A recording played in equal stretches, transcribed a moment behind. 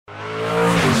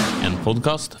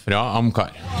podcast fra Amcar.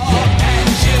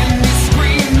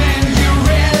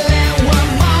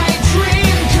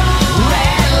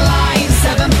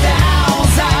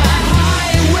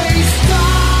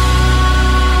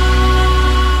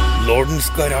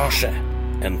 Lordens Garasje,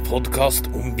 en podcast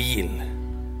om bil.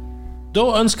 Da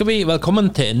ønsker vi velkommen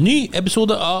til en ny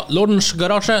episode av Lordens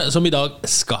Garasje, som i dag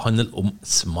skal handle om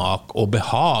smak og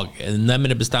behag.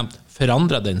 Nærmere bestemt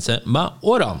forandrer den seg med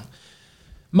årene.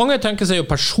 Mange tenker seg jo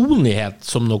personlighet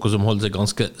som noe som holder seg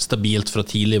ganske stabilt fra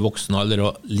tidlig voksen alder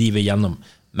og livet gjennom.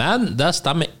 Men det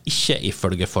stemmer ikke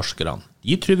ifølge forskerne.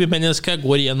 De tror vi mennesker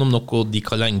går gjennom noe de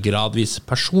kaller en gradvis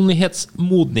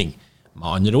personlighetsmodning. Med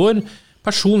andre ord,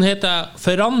 personligheten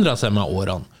forandrer seg med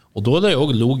årene, og da er det jo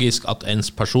også logisk at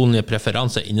ens personlige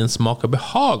preferanse innen smak og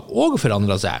behag også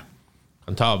forandrer seg. Jeg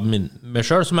kan ta meg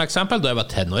selv som eksempel. Da jeg var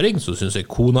tenåring, så synes jeg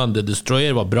Conan the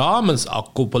Destroyer var bra, mens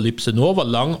Apocalypse Now var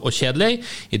lang og kjedelig.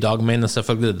 I dag mener jeg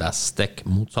selvfølgelig det stikk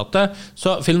motsatte,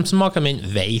 så filmsmaken min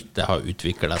vet det har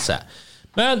utviklet seg.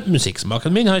 Men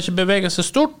musikksmaken min har ikke beveget seg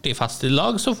stort. I festlig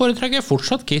lag så foretrekker jeg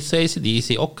fortsatt Kiss,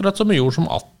 AC/DC, akkurat som jeg gjorde som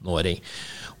 18-åring.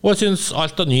 Og jeg synes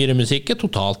alt av nyere musikk er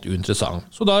totalt uinteressant,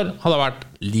 så der har det vært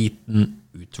liten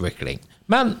utvikling.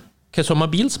 Men hva som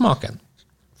er bilsmaken?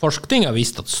 Forskning har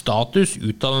vist at status,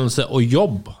 utdannelse og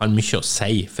jobb har mye å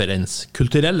si for ens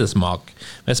kulturelle smak.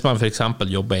 Hvis man for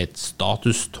eksempel jobber i et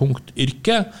statustungt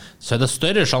yrke, så er det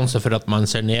større sjanse for at man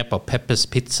ser ned på Peppes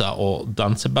Pizza og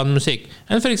dansebandmusikk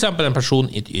enn for eksempel en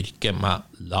person i et yrke med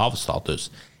lav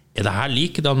status. Er det her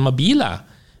likedan med biler?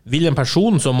 Vil en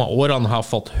person som med årene har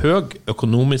fått høy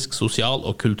økonomisk, sosial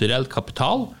og kulturell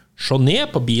kapital se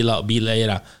ned på biler og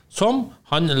bileiere som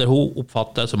han eller hun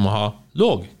oppfatter som å ha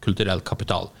låg kulturell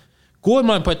kapital? Går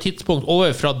man på et tidspunkt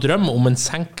over fra drøm om en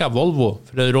senket Volvo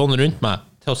for å råne rundt meg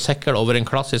til å sikre over en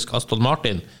klassisk Aston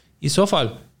Martin? I så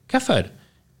fall, hvorfor?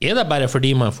 Er det bare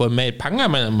fordi man får mer penger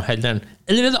mellom hendene,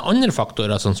 eller er det andre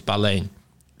faktorer som spiller inn?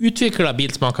 Utvikler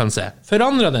bilsmaken seg?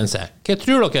 Forandrer den seg? Hva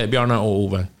tror dere, Bjarne og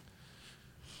Ove?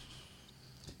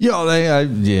 Ja,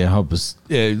 jeg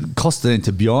kaster den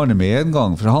til Bjarne med en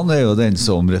gang, for han er jo den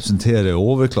som representerer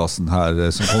overklassen her,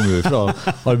 som kommer fra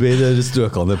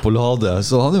arbeiderstrøkene på Lade,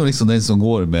 så han er jo liksom den som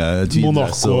går med tydnes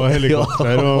Monaco og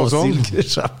helikopter og sånn.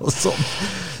 Silkeskjerm og sånn.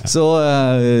 Så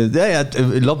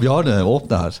la Bjarne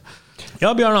åpne her.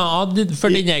 Ja, Bjarne, for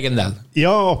din egen del.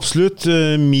 Ja, absolutt.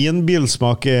 Min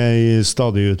bilsmak er i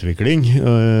stadig utvikling,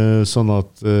 sånn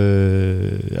at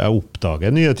jeg oppdager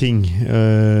nye ting.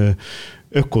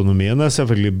 Økonomien er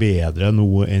selvfølgelig bedre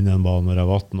nå enn den var når jeg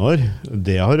var 18 år.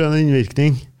 Det har en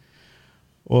innvirkning.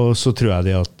 Og så tror jeg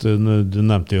det at du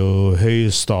nevnte jo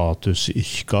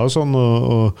høystatusyrker og sånn,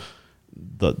 og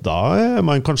da er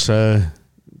man kanskje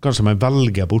man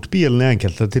velger bort bilen i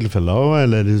enkelte tilfeller,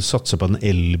 eller satser på en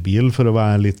elbil for å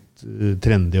være litt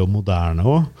trendy og moderne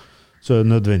også. Så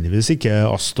nødvendigvis ikke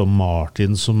Aston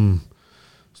Martin som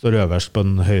står øverst på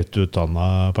en høyt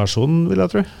utdannet person, vil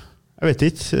jeg tro. Jeg vet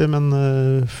ikke, men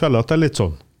føler at det er litt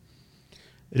sånn.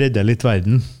 Redder litt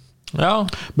verden. Ja.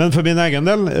 Men for min egen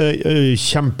del,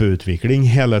 kjempeutvikling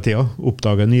hele tiden.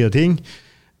 Oppdager nye ting.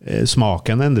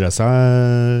 Smaken endrer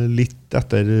seg litt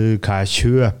etter hva jeg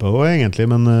kjøper også, egentlig,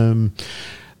 men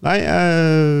nei,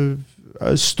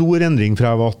 stor endring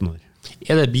fra jeg var 18 år.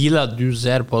 Er det biler du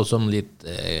ser på som litt,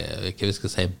 hva vi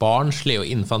skal si, barnslig og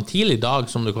infantil i dag,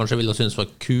 som du kanskje ville synes var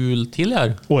kul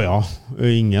tidligere? Ja,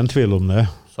 ingen tvil om det.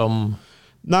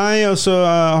 Nei, altså,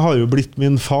 jeg har jo blitt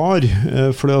min far,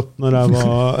 fordi at når jeg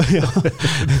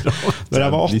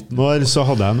var 18 år, så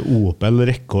hadde jeg en Opel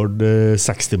Rekord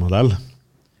 60-modell.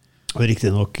 Riktig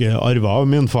nok arvet av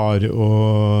min far,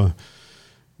 og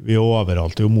vi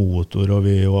overhalte jo motor, og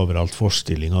vi overhalte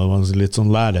forstilling, og det var en litt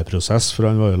sånn læreprosess, for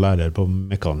han var jo lærer på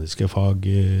mekaniske fag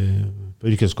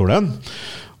på yrkesskolen.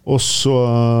 Og så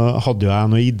hadde jo jeg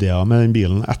noen ideer med den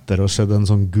bilen etter å ha sett en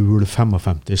sånn gul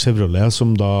 55 Chevrolet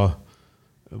som da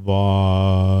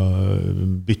var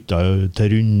byttet til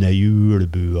runde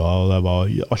hjulbuer, og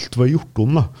alt var gjort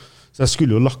om da. Så jeg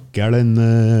skulle jo lakkere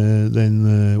den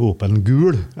Opelen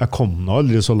gul. Jeg kom nå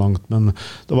aldri så langt, men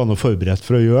det var noe forberedt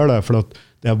for å gjøre det, for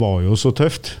det var jo så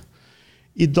tøft.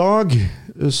 I dag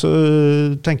så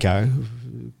tenker jeg,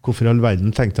 hvorfor i all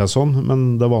verden tenkte jeg sånn,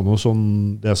 men det var noe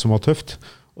sånn det som var tøft.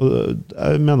 Og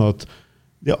jeg mener at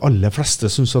de aller fleste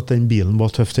synes at den bilen var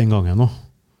tøff den gangen nå.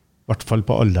 I hvert fall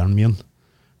på alderen min.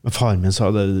 Men faren min sa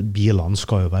at bilene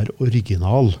skal jo være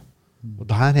original. Og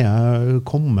der er jeg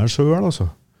kommet selv,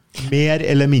 altså. Mer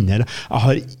eller mindre. Jeg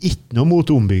har ikke noe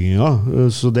mot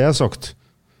ombygginger, så det er sagt.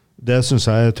 Det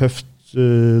synes jeg er tøft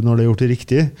når det er gjort det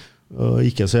riktig. Og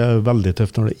ikke så er det veldig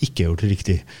tøft når det ikke er gjort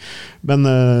riktig. Men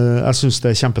jeg synes det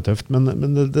er kjempetøft, men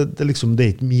det er liksom, det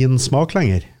er ikke min smak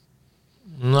lenger.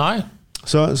 Nei.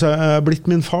 Så jeg har blitt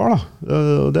min far da,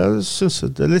 og det synes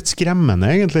jeg det er litt skremmende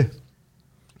egentlig.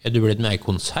 Er du blitt mer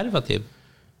konservativ?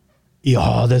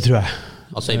 Ja, det tror jeg.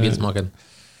 Altså i bilsmaken?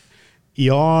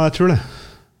 Ja, jeg tror det,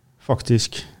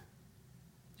 faktisk.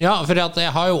 Ja, for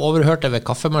jeg har jo overhørt det ved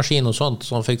kaffemaskin og sånt,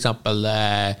 som for eksempel,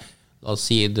 la oss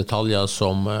si detaljer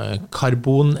som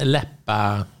karbonleppe,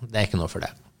 det er ikke noe for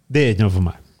det. Det er ikke noe for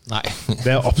meg. Nei.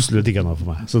 Det er absolutt ikke noe for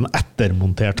meg. Sånn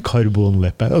ettermontert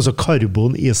karbonleppe. Altså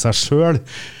karbon i seg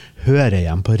selv hører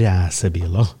igjen på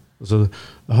racerbiler. Altså,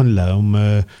 det handler om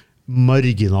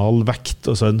marginal vekt,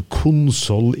 altså en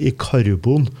konsol i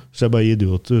karbon. Så jeg bare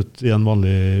idiot ut i en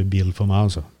vanlig bil for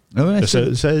meg, altså. Ja, det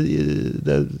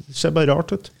ser bare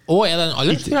rart ut. Og er det en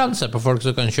aldersgrense på folk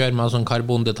som kan kjøre med sånn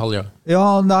karbondetaljer?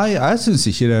 Ja, nei, jeg synes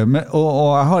ikke det. Men,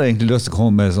 og jeg har egentlig lyst til å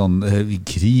komme med sånn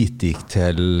kritikk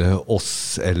til oss,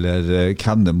 eller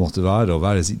hvem det måtte være, og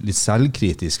være litt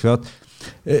selvkritisk. For at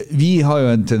vi har jo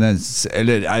en tendens,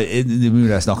 eller det er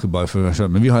mulig jeg snakker bare for meg selv,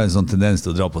 men vi har en sånn tendens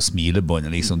til å dra på smilebåndet,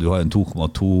 liksom. Du har en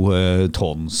 2,2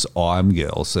 tons AMG,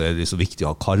 og så er det så viktig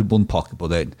å ha karbonpakke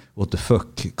på den. What the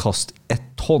fuck, kast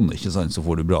 1 tonn, ikke sant, så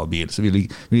får du bra bil. Så vi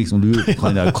liksom lurer på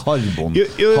hva det karbon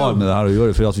har med det her å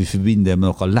gjøre, for at vi forbinder det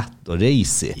med noe lett å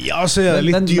reise i. Ja, så er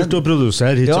det litt dyrt å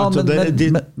produsere. Ja,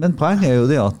 men poenget er jo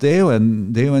det at det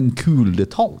er jo en kul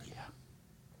detalj.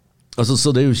 Altså,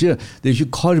 så det er jo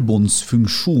ikke karbons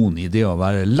funksjon i det å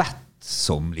være lett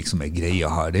som liksom er greia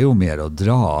her. Det er jo mer å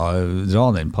dra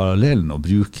den parallellen og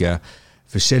bruke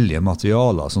forskjellige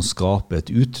materialer som skaper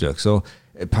et uttrykk. Så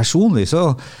personlig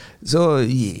så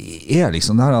er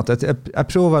liksom det her at jeg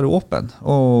prøver å være åpen.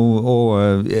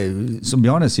 Og som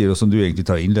Bjarne sier, og som du egentlig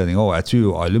tar innledning av, jeg tror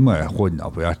jo alle må ha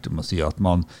hånda på hjertet med å si at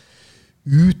man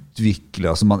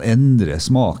utvikler, altså man endrer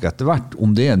smak etter hvert,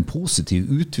 om det er en positiv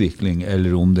utvikling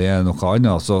eller om det er noe annet,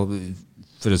 altså,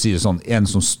 for å si det sånn, en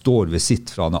som står ved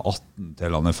sitt fra han er 18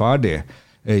 til han er ferdig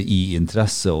i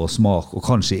interesse og smak, og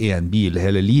kanskje er en bil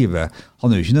hele livet,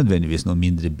 han er jo ikke nødvendigvis noen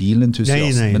mindre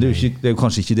bilentusiast, men det er jo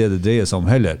kanskje ikke det dreier seg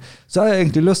om heller. Så jeg har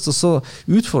egentlig lyst til å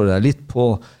utfordre deg litt på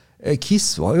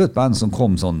Kiss var jo et band som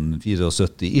kom sånn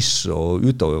 74-ish og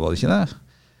utover, var det ikke det?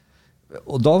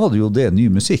 Og da var det jo det ny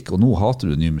musikk, og nå hater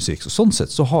du ny musikk. Så sånn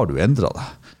sett så har du endret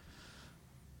deg.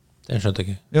 Det skjønte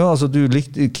jeg ikke. Ja, altså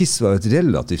Kiss var et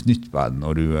relativt nytt band,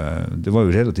 det var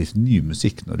jo relativt ny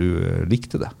musikk når du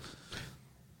likte det.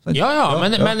 Ja,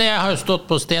 men jeg har jo stått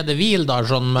på stedet hvil da,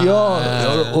 sånn med...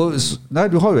 Nei,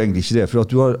 du har jo egentlig ikke det, for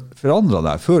at du har forandret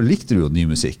deg. Før likte du jo ny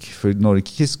musikk, for når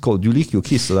Kiss kom, du liker jo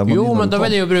Kiss. Jo, men da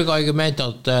vil jeg jo bruke argumentet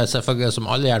at selvfølgelig som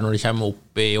alle gjør når de kommer opp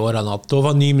i årene, at da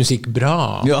var ny musikk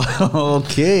bra. Ja,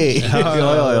 ok. Ja.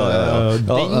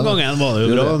 Den gangen var det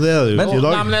jo bra, det er det jo ikke i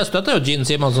dag. Nei, men jeg støtter jo Gene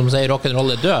Simmons som sier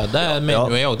rock'n'roll er død. Det mener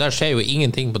jo jeg, og der skjer jo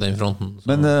ingenting på den fronten. Så.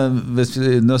 Men hvis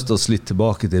vi nøster oss litt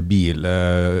tilbake til bil,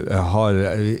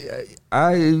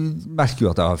 jeg merker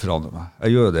jo at jeg har forandret meg.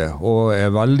 Jeg gjør det, og jeg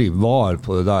er veldig var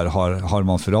på det der. Har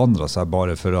man forandret seg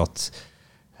bare for at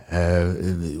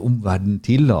omverdenen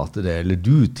tillater det, eller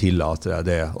du tillater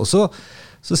deg det. Og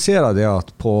så ser jeg det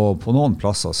at på noen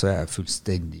plasser så er jeg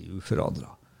fullstendig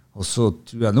uforandret. Og så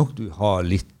tror jeg nok du har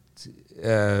litt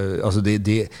altså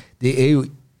det er jo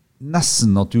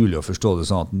nesten naturlig å forstå det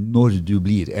sånn at når du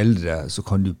blir eldre så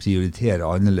kan du prioritere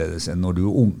annerledes enn når du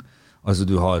er ung. Altså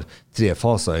du har 3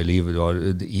 faser i livet. Du har,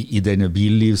 i denne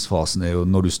billivsfasen er jo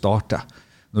når du starter,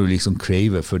 når du liksom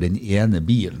craver for den ene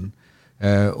bilen.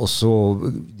 Og så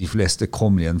de fleste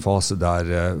kommer i en fase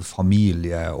der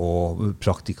familie og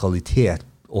praktikalitet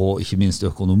og ikke minst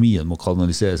økonomien må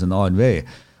kanaliseres en annen vei.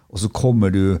 Og så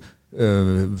kommer du,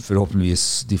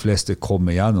 forhåpentligvis de fleste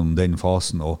kommer gjennom den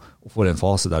fasen og får en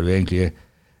fase der du egentlig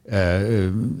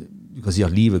du kan si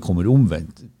at livet kommer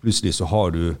omvendt. Plutselig så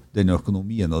har du den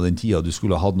økonomien og den tiden du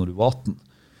skulle ha hatt når du var 18.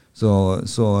 Så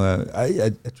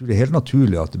jeg tror det er helt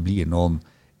naturlig at det blir noen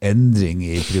endring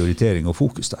i prioritering og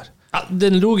fokus der. Ja,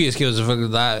 den logiske er jo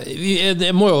selvfølgelig det.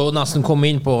 Jeg må jo nesten komme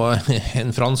inn på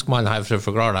en franskmann her for å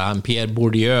forklare det. En Pierre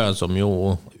Bourdieu som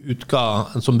jo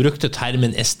som brukte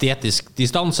termen estetisk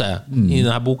distanse i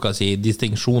denne boka si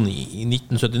Distinksjon i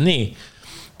 1979,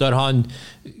 der han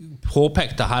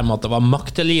påpekte her med at det var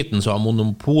makteliten som har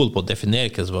monopol på å definere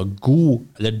hva som var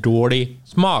god eller dårlig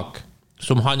smak,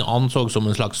 som han anså som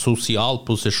en slags sosial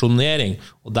posisjonering,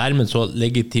 og dermed så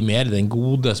legitimerer den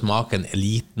gode smaken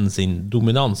eliten sin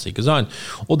dominans, ikke sant?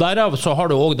 Og derav så har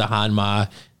du også det her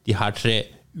med de her 3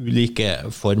 ulike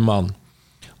formene,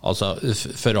 altså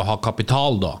for å ha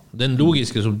kapital da. Den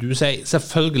logiske som du sier,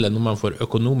 selvfølgelig når man får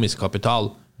økonomisk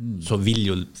kapital, så vil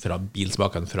jo fra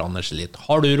bilsmaken forandre seg litt.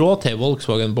 Har du råd til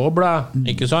Volkswagen Boble,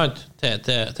 ikke sant,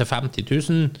 til 50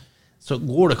 000, så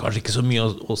går det kanskje ikke så mye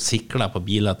å sikre deg på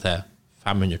biler til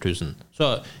 500 000. Så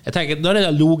jeg tenker, da det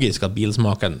logisk at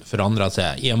bilsmaken forandrer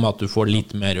seg, i og med at du får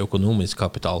litt mer økonomisk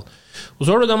kapital. Og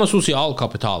så har du det med sosial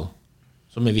kapital,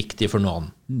 som viktig for noen.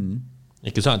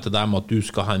 Ikke sant? Det der med at du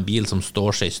skal ha en bil som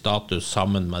står seg i status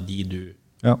sammen med de du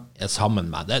er sammen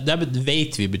med. Det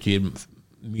vet vi betyr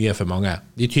mye for mange.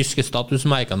 De tyske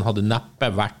statusmerkene hadde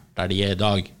neppe vært der de er i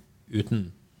dag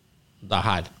uten det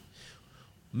her.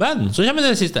 Men så kommer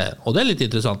det siste, og det er litt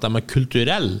interessant, det med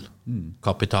kulturell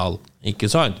kapital, ikke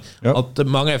sant? Ja. At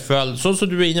mange føler, sånn som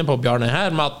du er inne på, Bjarne,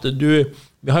 her, med at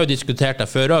vi har jo diskutert det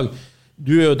før også,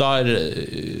 du er jo der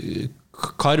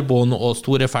karbon og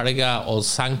store felger og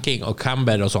senking og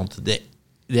camber og sånt, det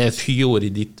er fyord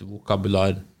i ditt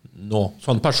vokabular nå,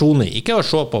 sånn personlig, ikke å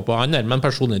se på andre, men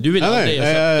personlig. Du vil aldri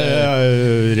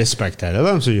jeg respekterer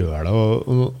dem som gjør det,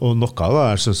 og noe av det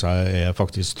her synes jeg er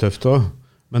faktisk tøft også.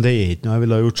 Men det er ikke noe jeg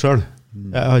ville ha gjort selv.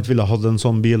 Jeg har ikke ville ha hatt en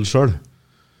sånn bil selv.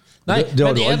 Nei,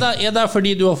 men er det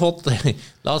fordi du har fått,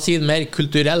 la oss si, en mer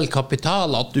kulturell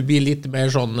kapital, at du blir litt mer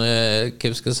sånn,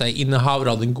 hva skal jeg si,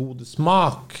 innehaver av den gode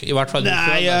smak, i hvert fall du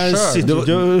føler deg selv?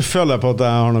 Du føler på at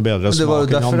jeg har noe bedre smak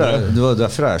enn andre. Det var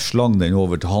derfor jeg slang den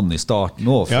over til han i starten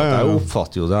også, for jeg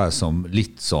oppfatter jo det som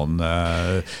litt sånn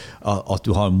at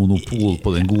du har monopol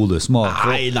på den gode smak.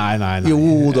 Nei.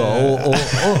 Jo da,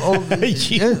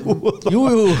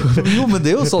 jo, men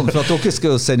det er jo sånn, for at dere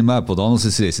skal jo sende meg på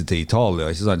dannelsesreise til Italia,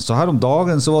 ikke sant? Så her om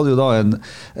dagen så var det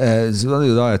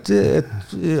jo da et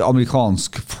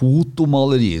amerikansk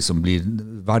fotomaleri som blir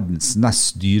verdens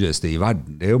nest dyreste i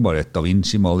verden. Det er jo bare et Da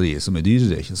Vinci-maleri som er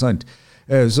dyrere, ikke sant?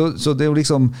 Så det er jo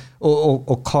liksom,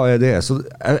 og hva er det? Så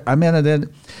jeg mener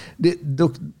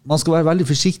man skal være veldig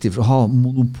forsiktig for å ha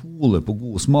monopolet på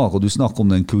god smak, og du snakker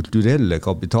om den kulturelle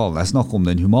kapitalen, jeg snakker om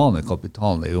den humane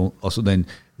kapitalen, altså det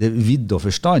vidd og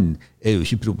forstand er jo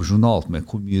ikke proporsjonalt med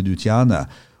hvor mye du tjener,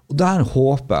 og der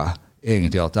håper jeg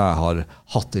egentlig at jeg har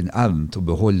hatt en evne til å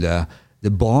beholde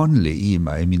det barnlige i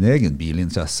meg, i min egen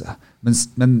bilinteresse, men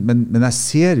jeg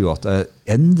ser jo at jeg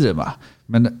endrer meg,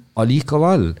 men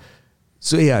allikevel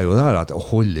så er jeg jo der at jeg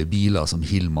holder biler som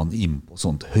Hillman inn på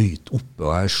sånt høyt oppe,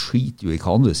 og jeg skiter jo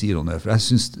ikke andre sier om det, for jeg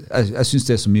synes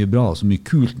det er så mye bra, så mye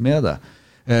kult med det.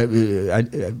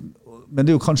 Men det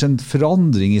er jo kanskje en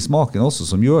forandring i smaken også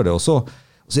som gjør det, og så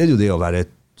er det jo det å være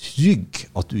trygg,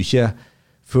 at du ikke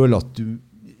føler at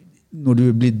når du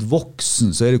er blitt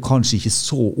voksen, så er du kanskje ikke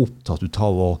så opptatt du tar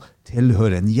å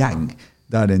tilhøre en gjeng,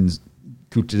 der den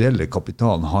kulturelle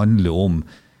kapitalen handler om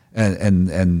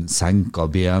en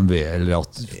senka BMW, eller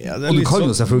at og du kan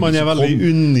jo selvfølgelig man er veldig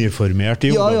uniformert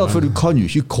i ja, for du kan jo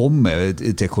ikke komme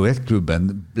til Corvette-klubben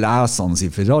blæsende i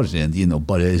Ferrarien din og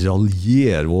bare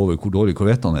raljere over hvor dårlig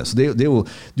Corvettene er, så det er jo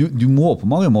du må på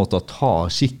mange måter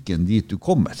ta skikken dit du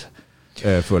kommer,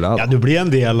 føler jeg. Ja, du blir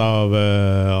en del av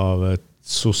et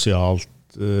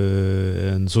sosialt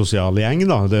en sosial gjeng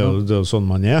da, det er jo sånn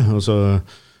man er, altså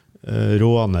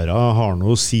rånere har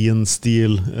noe sin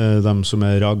stil, de som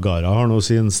er raggere har noe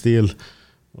sin stil,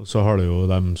 og så har du jo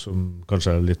dem som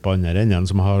kanskje er litt på andre enden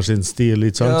som har sin stil,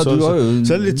 ikke sant? Så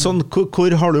er det litt sånn,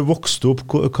 hvor har du vokst opp,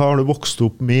 hva har du vokst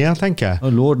opp med, tenker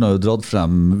jeg? Lorden har jo dratt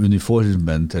frem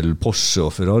uniformen til Porsche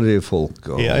og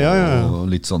Ferrari-folk og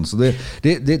litt sånn, så det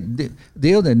er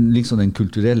jo liksom den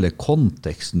kulturelle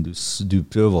konteksten du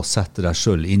prøver å sette deg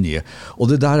selv inn i,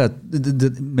 og det der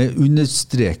med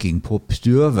understreking på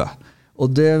prøve,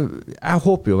 og jeg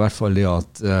håper jo i hvert fall det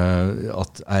at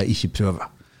jeg ikke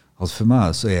prøver. At for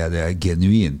meg så er det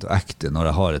genuint og ekte når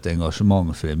jeg har et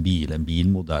engasjement for en bil, en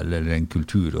bilmodell eller en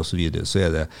kultur og så videre, så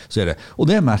er det. Og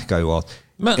det merker jeg jo at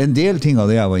en del ting av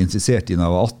det jeg var interessert i når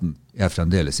jeg var 18, er jeg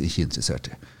fremdeles ikke interessert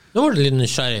i. Nå var det litt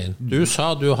nysgjerrig. Du sa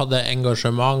du hadde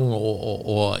engasjement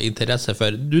og interesse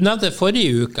for. Du nevnte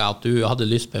forrige uke at du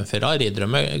hadde lyst på en Ferrari i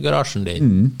drømmegarasjen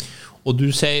din. Og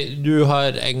du sier du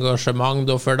har engasjement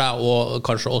da for deg, og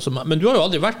kanskje også, men du har jo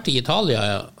aldri vært i Italia.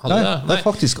 Nei, jeg har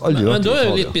faktisk aldri vært i Italia. Men da er det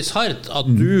jo litt bizarrt at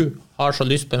du har så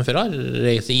lyst på en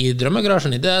Ferrari-reise i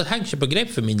drømmegarasjen. Det henger ikke på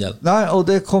greip for min del. Nei, og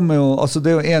det kommer jo, altså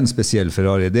det er jo en spesiell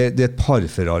Ferrari, det er et par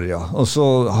Ferrarier, og så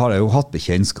har jeg jo hatt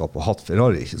bekjennskap og hatt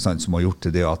Ferrari, ikke sant, som har gjort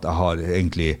til det at jeg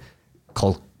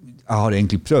har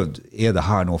egentlig prøvd, er det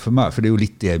her noe for meg? For det er jo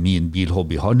litt det min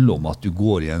bilhobby handler om, at du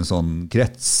går i en sånn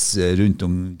krets rundt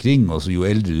omkring, og så jo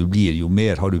eldre du blir, jo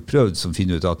mer har du prøvd, som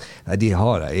finner ut at nei, det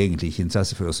har jeg egentlig ikke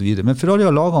interesse for, og så videre. Men Ferrari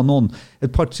har laget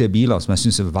et par-tre biler som jeg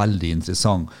synes er veldig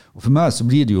interessant. Og for meg så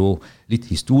blir det jo litt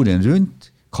historien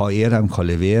rundt, hva er de, hva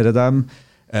leverer dem,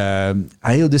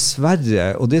 Jeg jo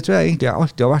dessverre, og det tror jeg egentlig jeg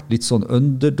alltid har vært litt sånn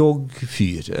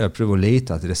underdog-fyr. Jeg prøver å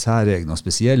lete etter særregler,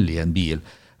 spesielt i en bil,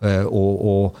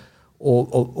 og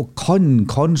kan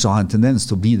kanskje ha en tendens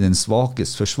til å bli den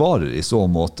svakeste forsvarer i så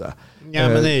måte. Ja,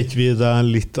 men ikke vi det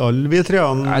litt alle vi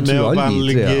treene med å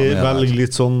velge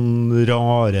litt sånn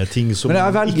rare ting som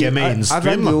ikke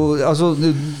mainstream? Jeg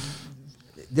velger jo,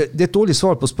 det et dårlig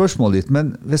svar på spørsmålet ditt,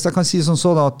 men hvis jeg kan si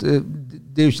sånn at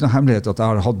det jo ikke noe hemmelighet at jeg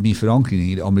har hatt mye forankring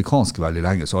i det amerikanske veldig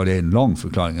lenge, så har det en lang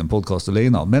forklaring, en podcast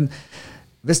alene. Men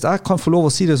hvis jeg kan få lov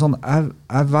å si det sånn,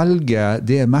 jeg velger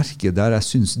det merket der jeg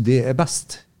synes det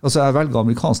best. Altså jeg velger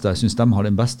amerikansk der jeg synes de har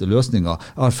den beste løsningen.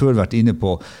 Jeg har før vært inne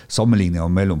på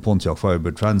sammenligningen mellom Pontiac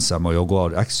Firebird Trans Am og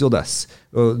Jaguar XJS.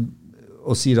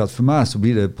 Og sier at for meg så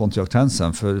blir det Pontiac Trans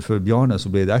Am, for Bjarne så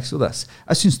blir det XJS.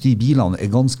 Jeg synes de bilene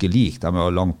ganske like. De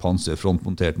har lang panser,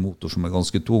 frontmontert motor som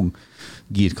ganske tung,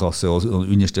 girkasse og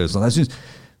understell. Jeg synes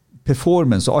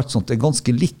performance og alt sånt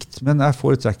ganske likt, men jeg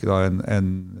foretrekker da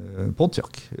en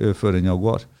Pontiac for en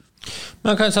Jaguar.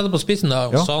 Men kan jeg sette på spissen da?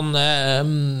 Ja. Sånn,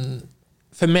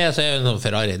 for meg så jo en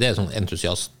Ferrari, det sånn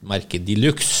entusiastmerke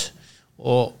deluxe.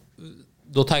 Og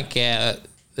da tenker jeg,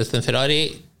 hvis en Ferrari...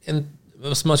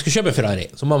 Hvis man skal kjøpe Ferrari,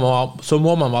 så må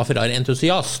man være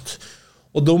Ferrari-entusiast.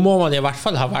 Og da må man i hvert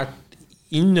fall ha vært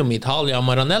innom Italia,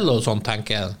 Maranello og sånt,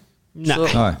 tenker jeg.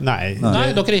 Nei,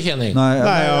 dere ikke enig?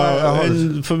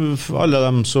 For alle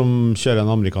dem som kjører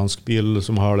en amerikansk bil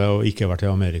som har det og ikke vært i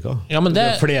Amerika. Ja, men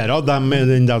det flere av dem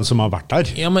enn den som har vært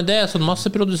der. Ja, men det sånn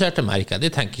masseproduserte merker.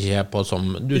 Det tenker ikke jeg på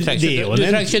som... Du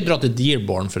trenger ikke dra til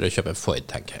Dearborn for å kjøpe Ford,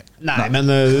 tenker jeg. Nei, men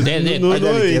det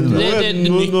et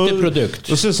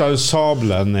nytteprodukt. Nå synes jeg jo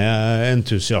sablen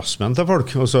entusiasmen til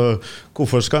folk. Altså,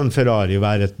 hvorfor skal en Ferrari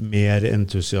være et mer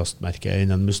entusiastmerke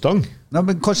enn en Mustang? Nei,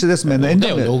 men kanskje det som enda det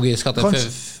jo logisk at det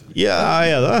Ja,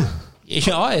 det?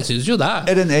 Ja, jeg synes jo det.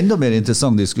 Det en enda mer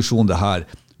interessant diskusjon det her.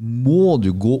 Må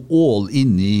du gå all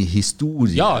inn i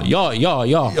historien? Ja.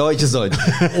 Ja, ikke sant?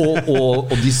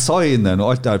 og designeren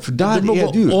og alt der. For der du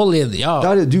du. All in, ja.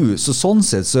 Der du. Så sånn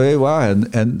sett så jo jeg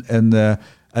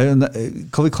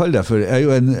hva vi kaller det for? Jeg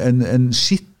jo en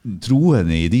skitten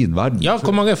troende i din verden. Ja,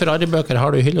 hvor mange Ferrari-bøker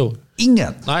har du i hylla?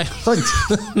 Ingen. Nei.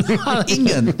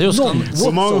 Ingen. Det jo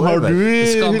hvor mange har du i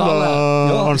hylla,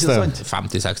 Arnstein?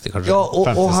 50-60 kanskje. Ja,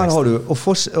 og her har du,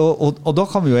 og da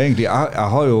kan vi jo egentlig, jeg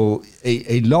har jo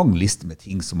en lang liste med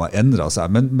ting som har endret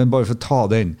seg, men bare for å ta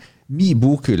den, min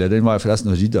bokhylle, den var jeg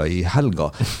forresten rydda i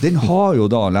helga, den har jo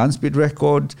da Landspeed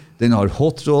Record, den har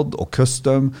Hot Rod og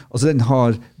Custom, altså den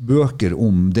har bøker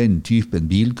om den typen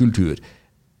bilkultur.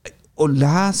 Å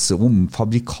lese om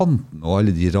fabrikanten og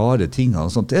alle de rare tingene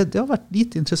og sånt, det har vært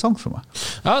litt interessant for meg.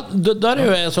 Ja, der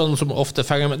jo jeg sånn som ofte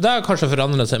fenger med. Det har kanskje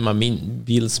forandret seg med min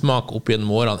bilsmak opp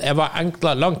gjennom årene. Jeg var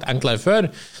langt enklere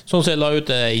før. Sånn som jeg la ut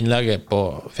innlegget på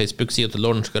Facebook-siden til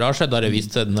Lordens Garasje, der jeg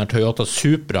viste den der Toyota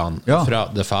Supraen fra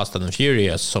The Fast and the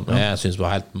Furious, som jeg synes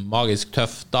var helt magisk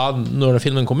tøff da, når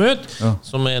filmen kom ut,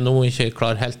 som jeg nå ikke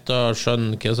klarer helt å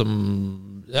skjønne hva som...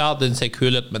 Ja, den ser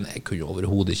kul ut, men jeg kunne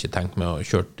overhodet ikke tenkt meg å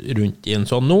kjøre rundt i en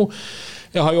sånn nå.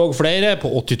 Jeg har jo også flere. På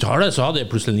 80-tallet så hadde jeg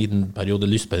plutselig en liten periode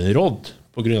lyst på en Rod,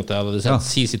 på grunn av at jeg hadde sett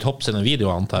CC Top sine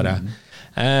videoer, antar jeg.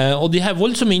 Og de her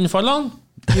voldsomme innfallene,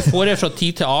 de får jeg fra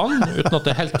tid til annen, uten at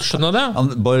jeg helt skjønner det.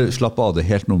 Bare slapp av, det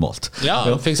helt normalt. Ja,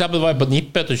 for eksempel var jeg på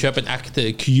Nippet og kjøpe en ekte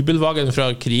kybelvagen fra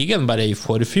krigen, bare i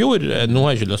forfjor. Nå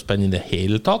har jeg ikke lyst på den i det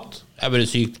hele tatt. Jeg har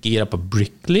vært sykt gira på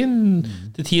Bricklin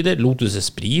til tider. Lotus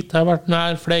Esprit har jeg vært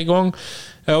nær flere ganger.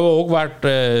 Jeg har også vært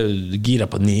gira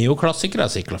på neoklassikere.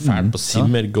 Jeg siklet fælt på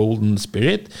Simmer Golden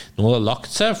Spirit. Nå har det lagt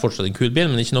seg, fortsatt en kul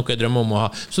bil, men ikke noe jeg drømmer om å ha.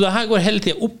 Så det her går hele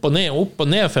tiden opp og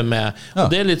ned for meg.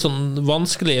 Og det litt sånn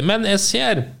vanskelig. Men jeg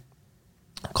ser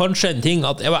kanskje en ting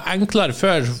at jeg var enklere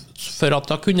før, for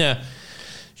at da kunne jeg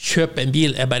kjøpe en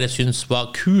bil jeg bare synes var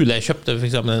kul. Jeg kjøpte for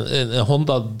eksempel en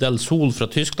Honda Del Sol fra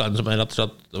Tyskland som jeg rett og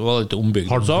slett var litt ombygd.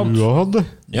 Har du hatt det?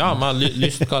 Ja, med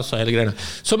lystkasse og hele greiene.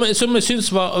 Som jeg synes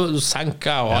var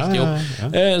senka og alt i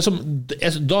opp. Som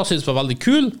jeg da synes var veldig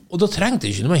kul, og da trengte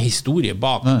jeg ikke noe historie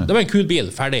bak. Det var en kul bil,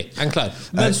 ferdig, enklere.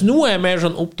 Mens nå er jeg mer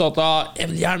sånn opptatt av,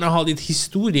 jeg vil gjerne ha litt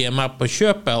historie med på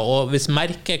kjøpet, og hvis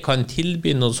merket kan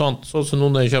tilby noe sånt, sånn som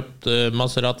noen har kjøpt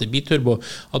Maserati Biturbo,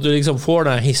 at du liksom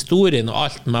får den historien og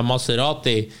alt med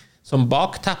Maserati som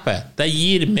bakteppe, det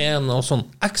gir meg noe sånn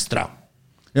ekstra.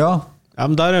 Ja,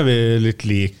 men der er vi litt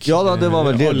lik. Ja da, det var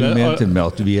vel det du mente med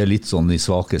at vi er litt sånn i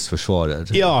svakes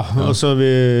forsvarer. Ja, altså vi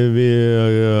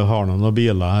har noen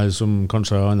biler her som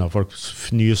kanskje andre folk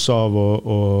fnys av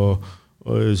og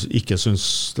ikke synes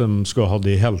de skulle ha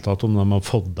det i hele tatt om de har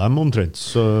fått dem omtrent.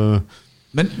 Så...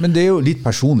 Men det er jo litt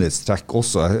personlighetstrekk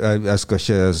også. Jeg skal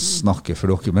ikke snakke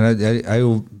for dere, men jeg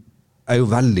jo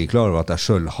veldig klar over at jeg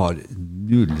selv har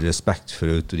null respekt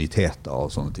for autoriteter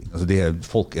og sånne ting. Altså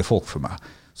folk folk for meg.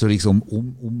 Så liksom,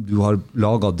 om du har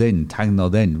laget den,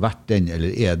 tegnet den, vært den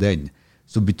eller den,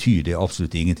 så betyr det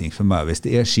absolutt ingenting for meg. Hvis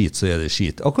det skit, så det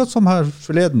skit. Akkurat som her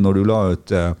forleden når du la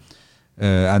ut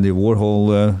Andy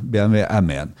Warhol BMW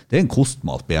M1. Det en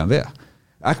kostmalt BMW.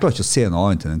 Jeg klarer ikke å se noe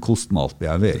annet enn en kostmalt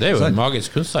BMW. Det jo en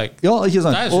magisk kunstverk. Ja, ikke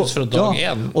sant? Det jeg synes fra dag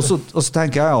én. Og så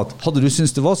tenker jeg at hadde du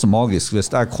syntes det var så magisk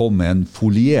hvis jeg kom med en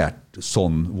foliert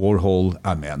sånn Warhol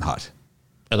M1 her?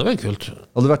 Ja, det var kult.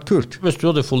 Hadde det vært kult? Hvis du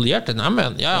hadde foliert en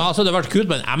M1. Ja, altså det hadde vært kult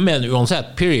med en M1 uansett,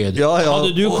 period. Ja,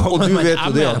 hadde du og du vet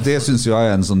jo det, at det synes jo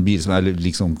jeg en sånn bil som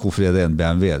liksom, hvorfor det en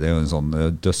BMW? Det jo en sånn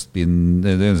dustbin,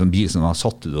 det en sånn bil som jeg har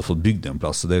satt ut og fått bygd en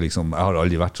plass, så det liksom, jeg har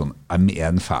aldri vært sånn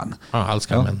M1-fan. Jeg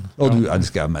elsker M1. Og du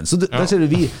elsker M1. Så der ser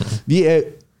du,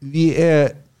 vi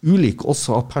ulike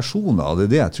også av personer,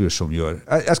 det det jeg tror som gjør.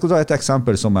 Jeg skal ta et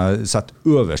eksempel som jeg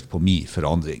setter øverst på min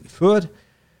forandring. Før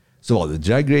så var det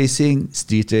drag racing,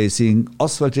 street racing,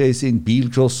 asfalt racing,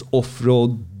 bilcross,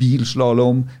 offroad,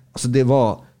 bilslalom. Altså det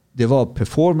var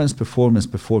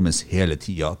performance hele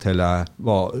tiden til jeg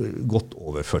var godt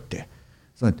over 40.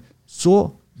 Så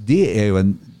det jo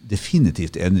en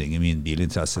definitivt endring i min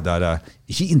bilinteresse, der jeg,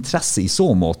 ikke interesse i så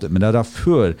måte, men der jeg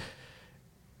før,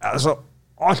 altså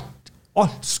alt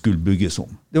skulle bygges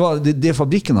om. Det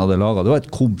fabrikken hadde laget, det var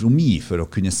et kompromiss for å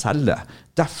kunne selge.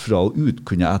 Derfra og ut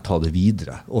kunne jeg ta det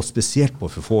videre, og spesielt på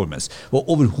performance. Og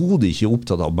overhodet ikke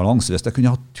opptatt av balanse. Hvis jeg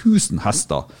kunne ha 1000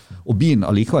 hester, og bilen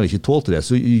allikevel ikke tålte det,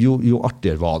 så jo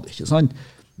artigere var det, ikke sant?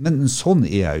 Men sånn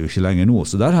jeg jo ikke lenger nå,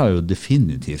 så der har jeg jo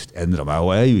definitivt endret meg,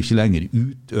 og jeg jo ikke lenger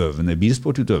utøvende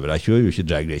bilsportutøver. Jeg kjører jo ikke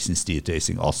drag racing, street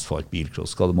racing, asfalt,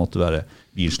 bilcross, skal det måtte være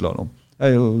bilslalom.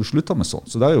 Jeg jo sluttet med sånn,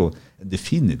 så det jo en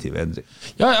definitiv endring.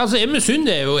 Ja, altså jeg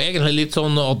misunner jo egentlig litt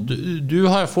sånn at du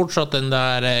har fortsatt den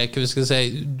der, hva skal jeg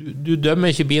si, du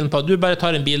dømmer ikke bilen på, du bare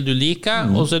tar en bil du liker,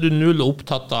 og så du null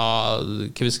opptatt av,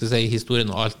 hva skal jeg si, historien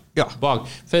og alt bak.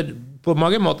 For på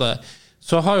mange måter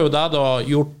så har jo det da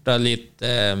gjort det litt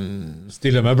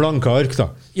Stille med blanke ark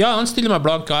da. Ja, han stiller med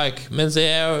blanke ark, mens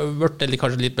jeg har vært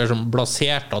kanskje litt mer sånn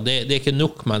blasert da. Det ikke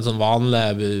nok med en sånn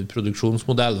vanlig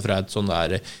produksjonsmodell fra et sånn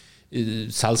der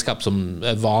selskap som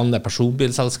vanlig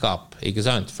personbilselskap, ikke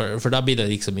sant? For da blir det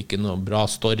liksom ikke noe bra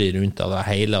story rundt av det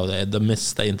hele, og det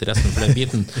mister interessen for den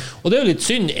biten. Og det jo litt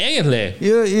synd, egentlig.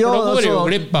 Ja, for da går jo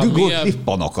glipp av du går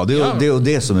glipp av noe. Det jo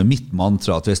det som mitt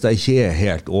mantra, at hvis jeg ikke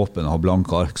helt åpen og har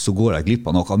blanke ark, så går jeg glipp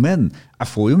av noe. Men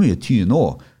jeg får jo mye tyn nå.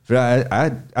 For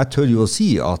jeg tør jo å si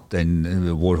at den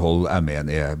Warhol M1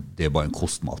 det bare en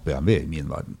kostmat BMW i min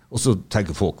verden. Og så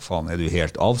tenker folk, faen, du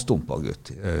helt avstumpet,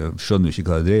 gutt? Jeg skjønner jo ikke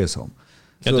hva det dreier seg om.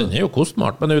 Ja, den jo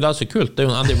kostmart, men det jo det så kult. Det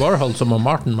jo en Andy Warhol som har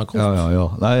Martin med kost. Ja.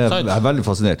 Nei, jeg veldig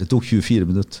fascinert. Det tok 24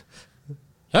 minutter.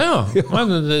 Ja.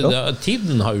 Men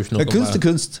tiden har jo ikke noe med. Kunst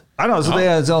kunst. Altså,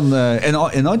 det sånn, en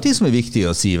annen ting som viktig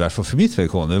å si, i hvert fall for mitt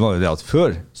vedkommende, var jo det at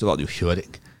før så var det jo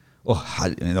kjøring. Og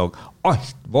herre min dag,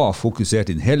 alt var fokusert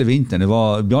inn hele vinteren.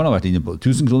 Bjarne har vært inne på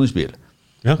 1000-kronersbil.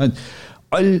 Ja.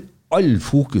 All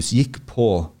fokus gikk på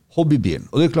hobbybilen.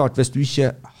 Og det klart, hvis du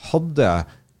ikke hadde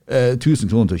 1000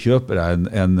 kroner til å kjøpe deg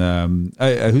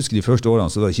jeg husker de første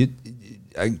årene, så var det ikke,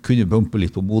 jeg kunne bumpe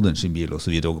litt på moderen sin bil og så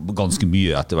videre, og ganske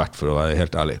mye etter hvert, for å være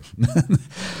helt ærlig.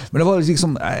 Men det var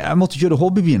liksom, jeg måtte kjøre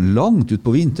hobbybilen langt ut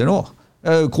på vinteren også.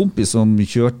 Kompis som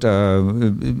kjørte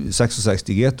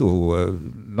 66 GTO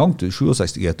langt ut,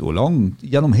 67 GTO langt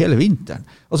gjennom hele vinteren.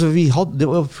 Altså det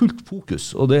var fullt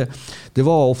fokus, og det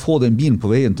var å få den bilen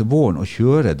på veien til våren og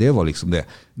kjøre, det var liksom det.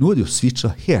 Nå det jo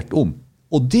switchet helt om,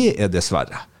 og det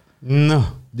dessverre. No.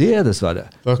 Det dessverre.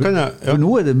 For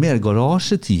nå det mer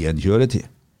garasjetid enn kjøretid.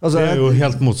 Altså, det jo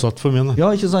helt motsatt for meg. Ja,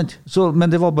 ikke sant?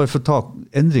 Men det var bare for å ta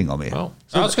endringen min. Ja.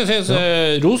 Jeg skal si,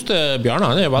 roste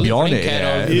Bjarne, han jo veldig flink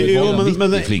her. Jo, men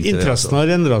interessen har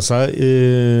endret seg,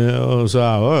 og så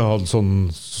jeg har jo hatt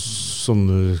sånn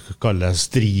kallet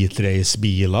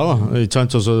street-race-biler, da. Ikke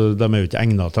sant? Altså, de jo ikke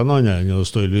egnet til noe annet enn å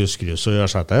stå i lyskryss og gjøre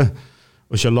seg til.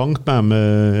 Og ikke langt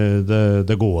med,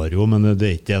 det går jo, men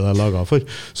det ikke det jeg laget for.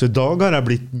 Så i dag har jeg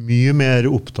blitt mye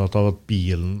mer opptatt av at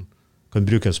bilen kan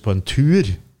brukes på en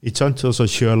tur, ikke sant? Altså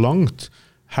kjøre langt,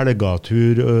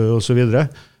 helgatur og så videre.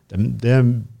 Det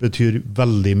betyr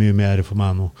veldig mye mer for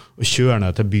meg nå. Å kjøre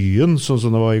ned til byen, sånn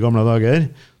som det var i gamle dager,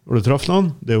 når du traff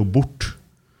noen, det jo bort.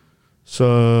 Så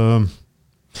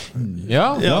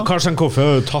ja, Karsten Koffe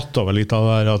har jo tatt over litt av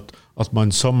det her, at man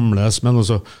samles, men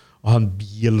også å ha en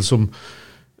bil som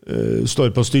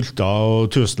står på stylta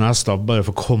og 1000 hester bare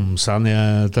for å komme seg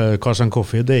ned til Karsten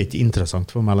Koffe, det ikke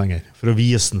interessant for meg lenger, for å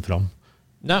vise den fram.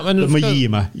 Nei, men det må gi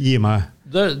meg.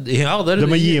 Det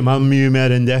må gi meg mye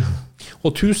mer enn det.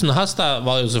 Og 1000 hester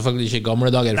var jo selvfølgelig ikke gamle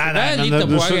dager. For det men litt av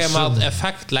du poenget med at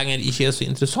effekt lenger ikke så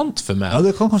interessant for meg. Ja,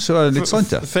 det kan kanskje være litt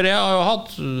sant, det. For jeg har jo hatt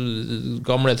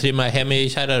gamle trimmer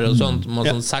hemikjerrer og sånt, med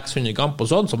sånn 600 kamp og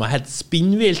sånt, som var helt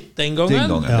spinnvilt den gangen.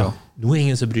 Nå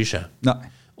ingen som bryr seg. Nei.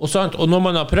 Og når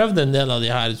man har prøvd en del av de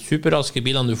her superraske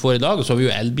bilene du får i dag, så har vi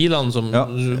jo elbilene som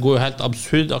går jo helt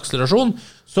absurd akselerasjon,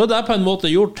 så det på en måte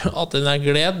gjort at den der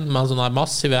gleden med sånne her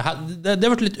massive det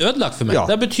har vært litt ødelagt for meg.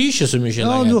 Det betyr ikke så mye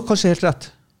lenger. Ja, du har kanskje helt rett.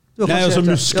 Nei, altså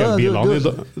muskelbilene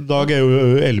i dag jo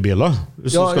elbiler,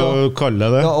 hvis du skal kalle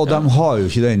det. Ja, og de har jo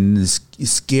ikke den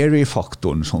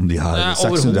scary-faktoren som de her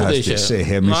 600 hesters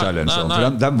hemikjelleren.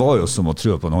 For de var jo som å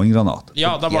trø på en håndgranat.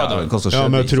 Ja, det var det. Ja,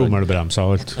 med trommelbremser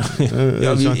og alt.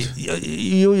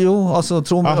 Jo, altså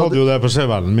trommel... Jeg hadde jo det på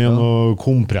Sevellen min, og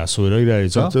kompressor og greier.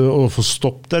 Å få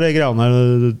stoppet de greiene her,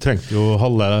 trengte jo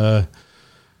halve...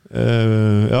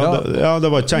 det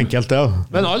var ikke enkelt det.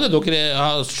 Men alle dere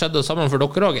har skjedd det sammen for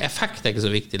dere også. Effekt ikke så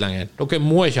viktig lenger. Dere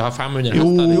må ikke ha 500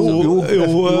 hester.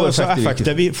 Jo, så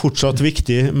effekt fortsatt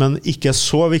viktig, men ikke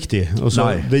så viktig.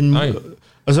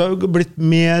 Altså, blitt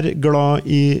mer glad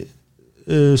i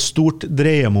stort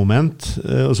dreiemoment,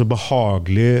 altså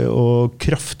behagelig og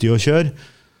kraftig å kjøre.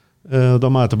 Da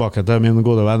må jeg tilbake til min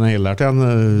gode venn Eilert igjen.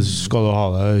 Skal du ha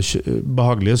det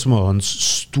behagelig, så må du ha en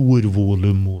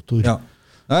storvolummotor. Ja.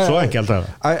 Så enkelt det.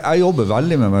 Jeg jobber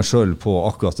veldig med meg selv på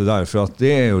akkurat det der, for at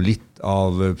det jo litt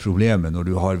av problemet når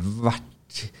du har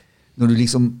vært, når du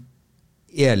liksom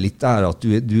litt der at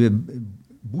du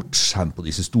bortskjemt på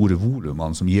disse store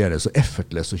volumene som gir det så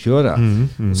effortless å kjøre.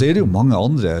 Og så det jo mange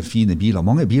andre fine biler,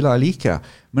 mange biler jeg liker,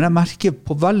 men jeg merker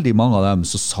på veldig mange av dem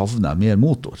så savner jeg mer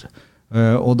motor.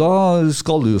 Og da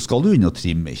skal du inn og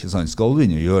trimme, ikke sant? Skal du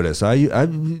inn og gjøre det. Så jeg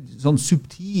sånn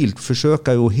subtilt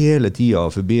forsøker jo hele tiden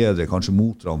å forbedre kanskje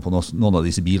motorene på noen av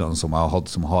disse bilene som jeg har hatt,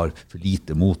 som har for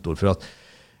lite motor. For at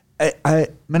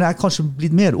men jeg kanskje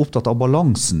blitt mer opptatt av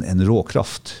balansen enn rå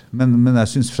kraft. Men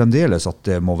jeg synes fremdeles at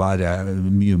det må være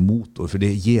mye motor, for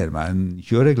det gir meg en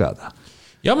kjøreglede.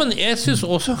 Ja, men jeg synes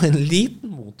også en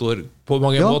liten motor på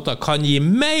mange måter kan gi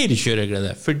mer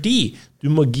kjøreglede, fordi du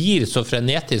må gire så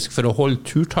frenetisk for å holde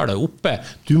turtallet oppe.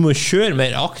 Du må kjøre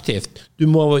mer aktivt. Du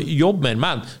må jobbe mer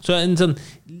med. Så en sånn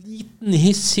liten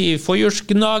hissig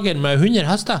forhjulsgnager med 100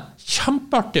 hester,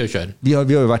 kjempeartig å kjøre. Vi har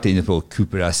jo vært inne på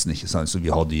Cooper S-en, ikke sant, som vi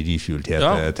hadde i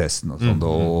refuel-testen og sånt,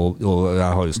 og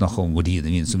jeg har jo snakket om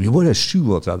Gordinen min, som jo bare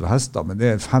 37 hester, men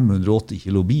det 580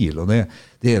 kilo bil, og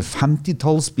det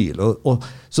 50-tallsbil,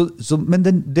 men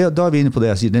da vi inne på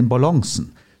det jeg sier, den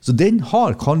balansen. Så den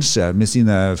har kanskje med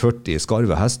sine 40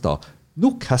 skarve hester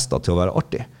nok hester til å være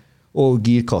artig. Og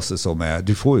girkasse som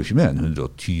du får jo ikke mer enn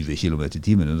 120 km i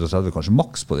timen, 130 kanskje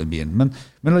maks på den bilen,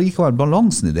 men likevel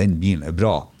balansen i den bilen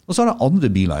bra. Og så har jeg andre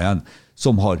biler igjen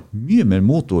som har mye mer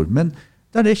motor, men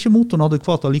der ikke motoren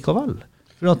adekvat likevel.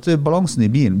 For at balansen i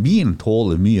bilen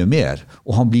tåler mye mer,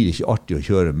 og han blir ikke artig å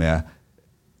kjøre med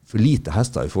for lite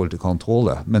hester i forhold til hva han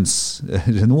tåler, mens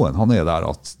Renaulten, han der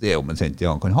at det omtrent det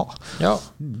han kan ha. Ja.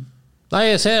 Nei,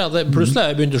 jeg ser at plutselig har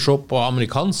jeg begynt å se på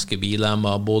amerikanske biler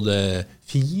med både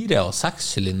 4- og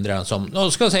 6-sylindere. Nå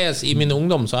skal sies, i min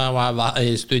ungdom så har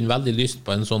jeg en stund veldig lyst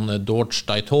på en sånn Dodge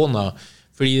Daytona,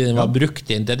 fordi den var brukt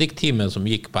i en detektive som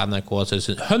gikk på NRK, så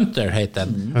Hunter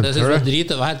heter den. Så jeg synes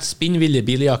det var helt spinnvillige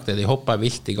biljakter, de hoppet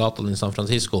vilt i gatene i San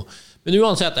Francisco. Men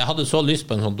uansett, jeg hadde så lyst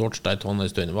på en sånn Dodge Daytona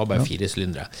i stund, det var bare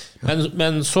 4-sylindere.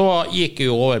 Men så gikk jeg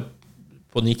jo over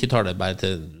på 90-tallet bare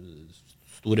til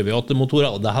store V8-motorer,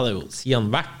 og det hadde jo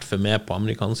siden vært for meg på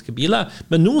amerikanske biler.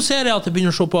 Men nå ser jeg at jeg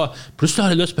begynner å se på, plutselig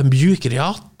har jeg lyst på en Buick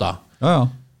Reatta. Ja.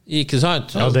 Ikke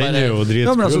sant? Ja, den jo dritkul.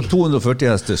 Ja, men altså 240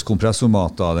 hesters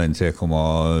kompressormater, den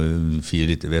 3,4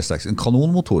 liter V6, en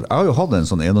kanonmotor. Jeg har jo hatt en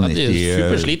sånn 91... det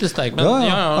superslitesterk, men... Ja,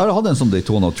 jeg har hatt en sånn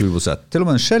Daytona Turboset, til og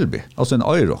med en Shelby, altså en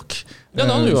IROC. Ja, det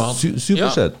hadde jo hatt.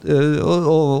 Supersett.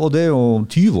 Og det jo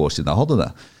 20 år siden jeg hadde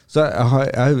det. Så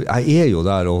jeg jo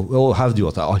der og hevder jo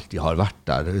at jeg alltid har vært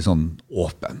der sånn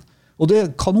åpen. Og det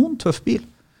kanontøff bil.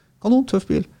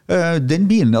 Den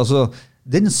bilen, altså,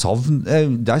 der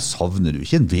savner du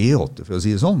ikke en V8, for å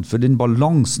si det sånn, for den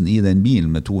balansen i den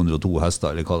bilen med 202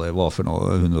 hester, eller hva det var for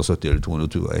noe, 170 eller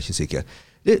 202, jeg ikke sikker.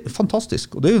 Det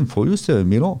fantastisk, og det jo en forhjulsdrevet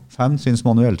bil også. 5-trinns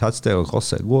manuell, tettsteg og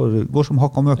kasse. Går som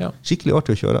hakka møk. Skikkelig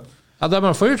artig å kjøre. Ja, det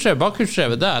med forhjulsdrevet,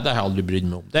 bakhjulsdrevet, det har jeg aldri brydd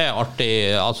meg om. Det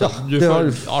artig, altså, du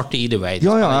får artig either way.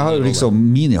 Ja, jeg har jo liksom,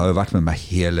 Mini har jo vært med meg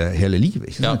hele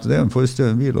livet, ikke sant? Det en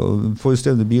forhjulsdrevet bil, og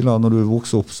forhjulsdrevne biler, når du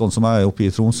vokser opp sånn som jeg oppe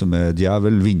i Tromsø med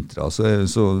djevelvintra,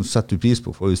 så setter du pris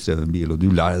på forhjulsdreven bil, og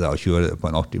du lærer deg å kjøre det på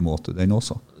en artig måte, den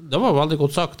også. Det var veldig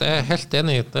godt sagt, jeg helt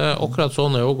enig. Det akkurat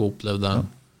sånn jeg også opplevde det.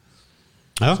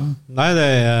 Ja, nei,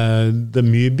 det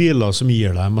mye biler som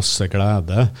gir deg masse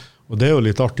glede, og det jo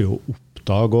litt artig å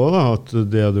oppdage også, da, at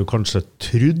det du kanskje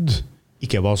trodde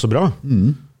ikke var så bra,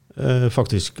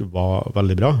 faktisk var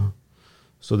veldig bra.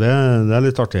 Så det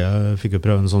litt artig. Jeg fikk jo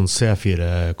prøve en sånn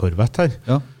C4-Corvette her.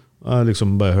 Ja. Jeg har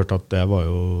liksom bare hørt at det var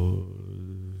jo...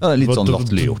 Ja, det litt sånn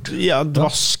latterliggjort. Ja,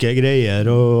 dvaske greier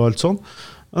og alt sånt.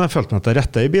 Men jeg følte meg at jeg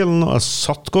rettet i bilen, og jeg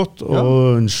satt godt,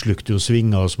 og den slukte jo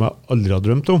svinger som jeg aldri har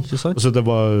drømt om. Altså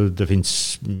det finnes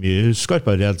mye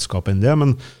skarpere redskap enn det,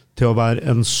 men til å være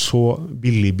en så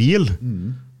billig bil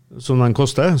som den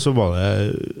koster, så var det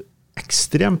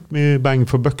ekstremt mye bang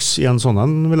for bucks i en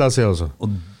sånn, vil jeg si altså.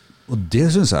 Og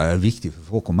det synes jeg viktig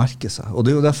for folk å merke seg. Og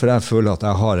det jo derfor jeg føler at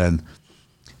jeg har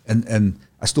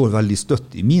jeg står veldig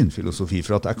støtt i min filosofi,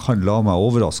 for at jeg kan la meg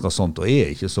overraske av sånt, og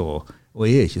er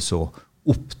ikke så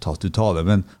opptatt ut av det.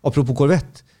 Men apropos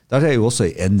Corvette, der jo også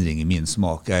en endring i min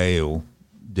smak. Jeg jo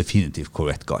definitivt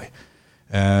Corvette-guy.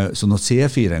 Så når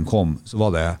C4-en kom, så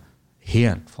var det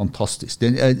helt fantastisk.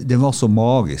 Den var så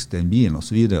magisk, den bilen, og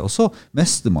så videre. Og så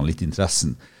mister man litt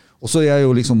interessen. Og så jeg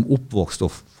jo liksom oppvokst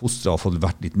og fostret og fått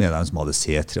vært litt med dem som hadde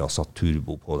C3 og satt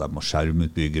turbo på dem og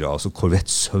skjermutbyggere, altså Corvette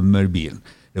Summerbilen.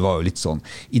 Det var jo litt sånn.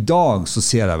 I dag så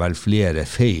ser jeg vel flere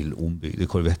feil ombygde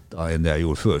Corvetter enn det jeg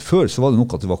gjorde før. Før så var det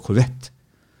nok at det var Corvette.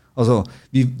 Altså,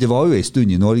 det var jo en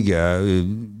stund i Norge,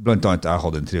 blant annet jeg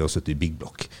hadde en 73 Big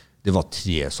Block. Det var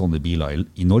 3 sånne biler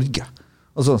i Norge.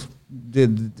 Altså,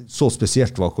 så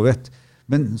spesielt var Corvette.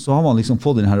 Men så har man liksom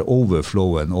fått den her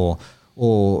overflowen, og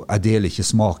jeg deler ikke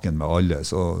smaken med alle,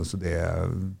 så det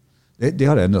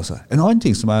har endret seg. En annen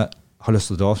ting som jeg har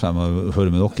lyst til å dra frem og høre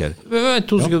med dere.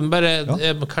 2 sekunder,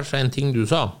 bare kanskje en ting du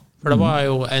sa. For det var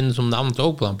jo en som nevnte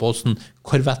også på den posten,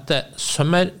 Corvette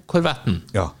Summer-Corvetten.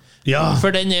 Ja.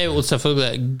 For den jo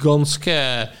selvfølgelig ganske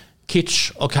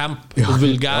kitsch og camp og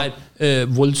vulgær,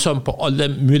 voldsom på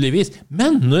alle mulige vis.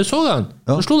 Men når jeg så den,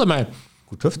 så slo det meg.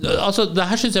 Hvor tøft det? Altså, det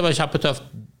her synes jeg var kjempetøft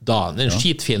da. Det en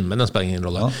skitfilm, men den spiller ingen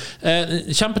rolle.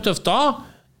 Kjempetøft da.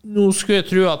 Nå skulle jeg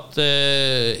tro at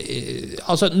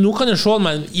altså, nå kan jeg se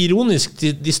med en ironisk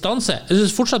distanse. Jeg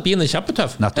synes fortsatt bilen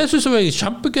kjempetøff. Jeg synes det var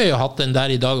kjempegøy å ha den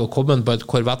der i dag og komme på et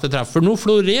Corvette-treff, for nå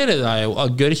florerer det jo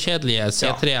av gørrkjedelige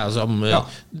C3 som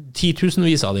 10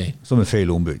 000-vis av de. Som feil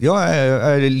ombygd. Ja,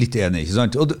 jeg litt enig, ikke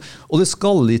sant? Og det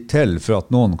skal litt til for at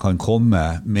noen kan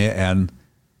komme med en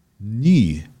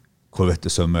ny Corvette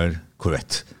Summer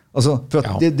Corvette. Altså, for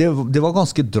at det var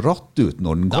ganske dratt ut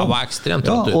når den kom. Det var ekstremt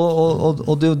dratt ut.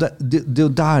 Og det jo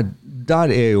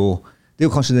der jo det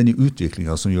jo kanskje den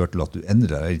utviklingen som gjør til at du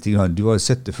endrer deg. Du har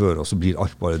sett det før, og så blir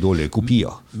alt bare dårlige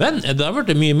kopier. Men det har vært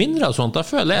mye mindre av sånt. Da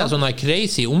føler jeg sånne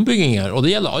crazy ombygginger, og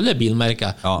det gjelder alle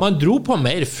bilmerker. Man dro på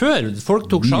mer før. Folk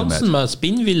tok sjansen med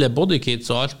spinnville bodykits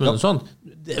og alt mulig sånt.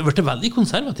 Det har vært veldig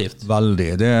konservativt.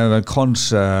 Veldig. Det vel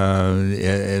kanskje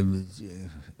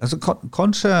altså,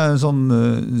 kanskje sånn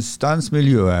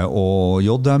Stans-miljøet og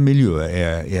JM-miljøet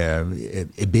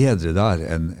er bedre der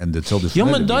enn det tradisjonelle. Ja,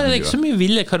 men da det ikke så mye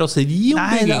ville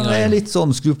karosseriombygging. Nei, det litt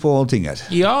sånn skru på tinger.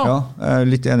 Ja, jeg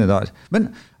er litt enig der. Men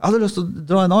jeg hadde lyst til å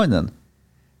dra en annen.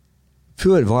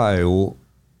 Før var jeg jo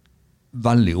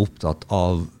veldig opptatt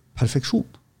av perfeksjon.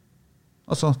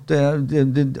 Altså,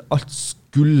 alt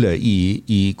skulle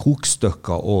i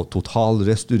kokstykker og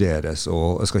totalrestaureres,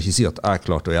 og jeg skal ikke si at jeg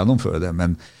klarte å gjennomføre det,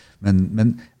 men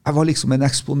jeg var liksom en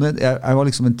eksponent, jeg var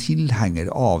liksom en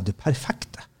tilhenger av det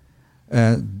perfekte.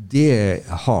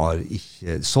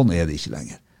 Sånn er det ikke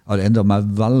lenger. Jeg har endret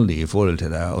meg veldig i forhold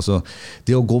til det. Altså,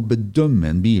 det å gå og bedømme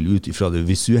en bil ut fra det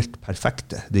visuelt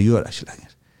perfekte, det gjør jeg ikke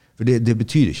lenger. For det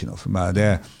betyr ikke noe for meg.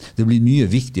 Det blir mye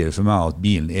viktigere for meg at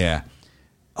bilen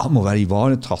han må være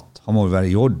ivaretatt, han må være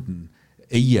i orden.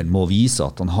 Eieren må vise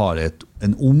at han har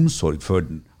en omsorg for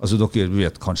den. Altså, dere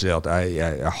vet kanskje at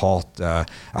jeg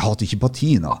hater ikke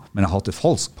patina, men jeg hater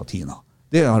falsk patina.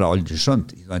 Det har jeg aldri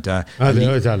skjønt.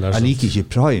 Jeg liker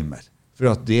ikke primer,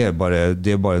 for at det er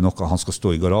bare noe han skal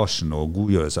stå i garasjen og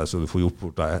godgjøre seg, så du får gjort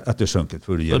bort ettersønket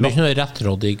før du gir. Det blir ikke noe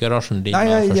rettråd i garasjen din?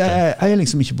 Nei, jeg er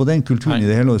liksom ikke på den kulturen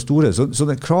i det hele og det store. Så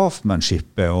det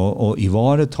craftmanshipet og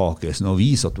ivaretakelsen og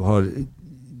vise at du har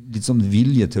litt sånn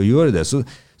vilje til å gjøre det, så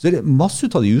er det masse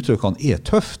ut av de uttrykkene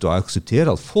tøft, og jeg aksepterer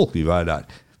at folk vil være der.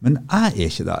 Men jeg er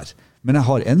ikke der. Men jeg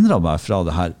har endret meg fra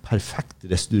det her perfekt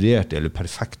restaurerte eller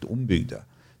perfekt ombygde,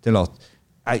 til at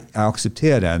jeg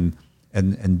aksepterer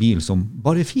en bil som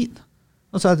bare er fin.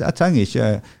 Altså, jeg trenger ikke...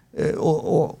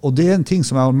 Og det er en ting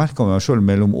som jeg har merket med meg selv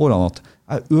mellom årene, at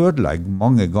jeg ødelegger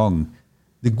mange ganger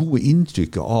det gode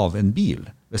inntrykket av en bil,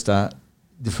 hvis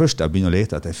det første jeg begynner å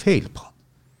lete etter feil på den.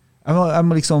 Jeg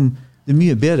må liksom, det er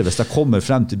mye bedre hvis jeg kommer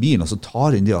frem til bilen og så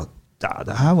tar inn det at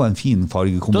det her var en fin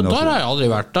fargekombinasjon. Da har jeg aldri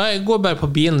vært. Da jeg går bare på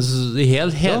bilens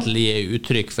helhetlige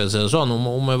uttrykk, for å si det sånn.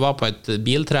 Om jeg var på et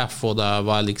biltreff, og det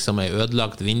var liksom en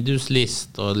ødelagt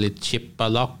vinduslist og litt chippa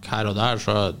lakk her og der,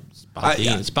 så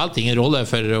spilte ingen rolle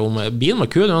for om bilen var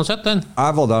kul uansett den.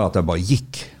 Jeg var der at jeg bare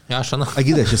gikk. Jeg skjønner. Jeg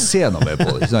gidder ikke se noe mer på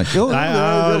det, ikke sant? Jo, det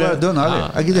var dønn ærlig.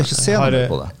 Jeg gidder ikke se noe mer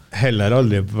på det. Jeg har heller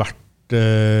aldri vært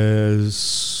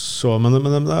så, men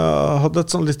jeg hadde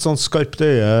et litt sånn skarpt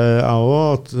øye jeg også,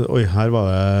 at her var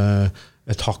det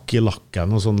et hakk i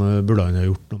lakken og sånn burde han ha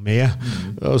gjort noe med.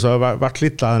 Altså, jeg har vært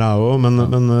litt der jeg også,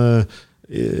 men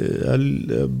jeg har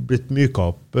blitt myket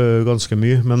opp ganske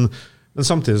mye, men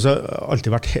samtidig så har det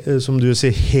alltid vært, som du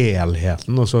sier,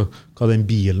 helheten, altså hva den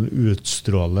bilen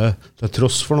utstråler, til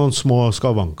tross for noen små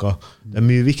skavanker. Det er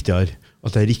mye viktigere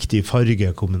at det er riktig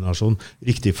fargekombinasjon,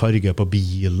 riktig farge på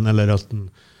bilen, eller at den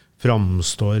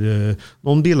framstår.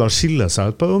 Noen biler skiller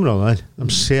seg ut på det området her. De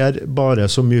ser bare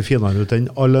så mye finere ut enn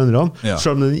alle andre,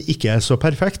 selv om den ikke er så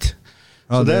perfekt.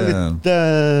 Ja, så det er litt,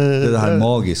 det her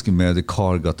magiske med the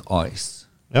car got eyes.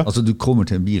 Ja. Altså du kommer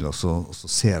til en bil og så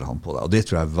ser han på deg, og det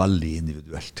tror jeg er veldig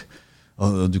individuelt.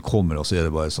 Du kommer og så er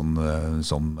det bare som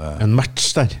en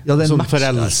match der. Ja, det er en sånn match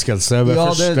forelskelse ved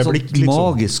første blikk. Ja, det er et liksom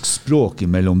magisk språk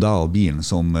mellom deg og bilen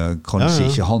som kanskje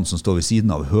ikke han som står ved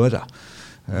siden av hører.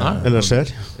 Eller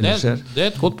ser. Det er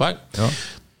et godt poeng. Ja.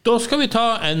 Da skal vi ta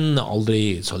en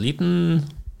aldri så liten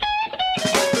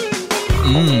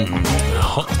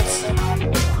hot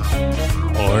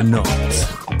or not.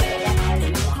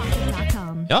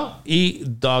 Ja, i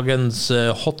dagens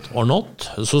Hot or Not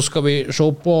så skal vi se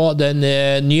på den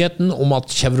nyheten om at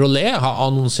Chevrolet har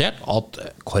annonsert at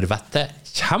Corvette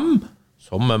kommer,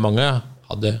 som mange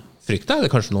hadde fryktet,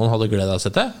 eller kanskje noen hadde gledet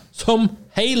seg til, som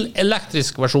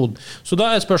helelektrisk versjon. Så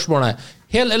da er spørsmålet,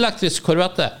 helelektrisk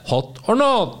Corvette, hot or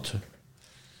not?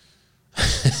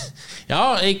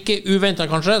 Ja, ikke uventet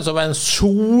kanskje, så var en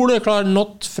soleklar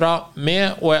not fra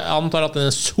meg, og jeg antar at den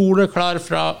er soleklar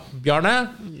fra Bjarne.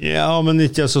 Ja, men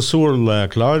ikke så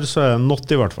soleklar, så er det not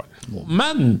i hvert fall.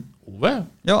 Men, Ove,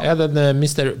 er det en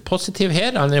Mr. Positiv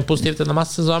her? Han er positiv til det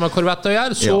meste som har med Corvette å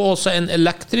gjøre, så også en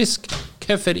elektrisk.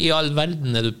 Hvorfor i all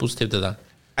verden er du positiv til det?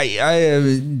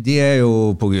 Det er jo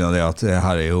på grunn av det at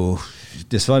her er jo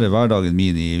dessverre hverdagen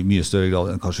min i mye større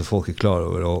grad enn kanskje folk er klar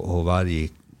over å være i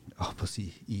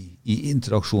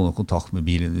interaksjon og kontakt med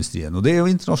bilindustrien. Og det er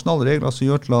jo internasjonale regler som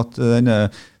gjør til at denne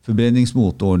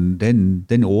forbrenningsmotoren,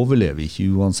 den overlever ikke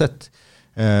uansett.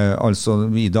 Altså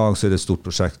i dag så er det et stort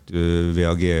prosjekt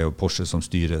VAG og Porsche som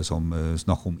styrer, som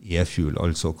snakker om e-fuel,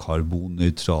 altså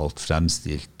karbonnøytralt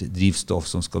fremstilt drivstoff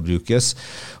som skal brukes.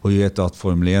 Og vi vet at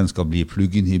Formel 1 skal bli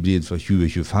plug-in hybrid fra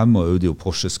 2025, og Audi og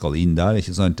Porsche skal inn der,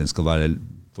 ikke sant?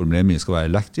 Formel 1 skal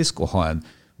være elektrisk og ha en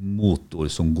motor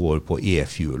som går på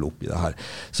e-fuel oppi det her.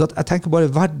 Så jeg tenker bare,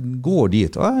 verden går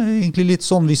dit. Og egentlig litt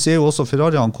sånn, vi ser jo også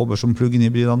Ferrari'an kommer som plug-in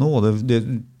hybrider nå, og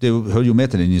det hører jo med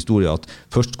til den historien at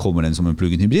først kommer den som en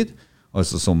plug-in hybrid,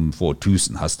 altså som får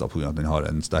 1000 hester på grunn av at den har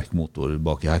en sterk motor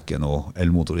bak i hekken og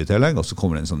elmotor i tillegg, og så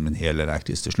kommer den som en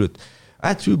helelektrisk til slutt.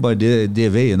 Jeg tror bare det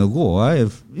er veien å gå. Jeg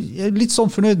er litt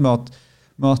sånn fornøyd med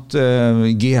at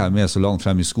GM er så langt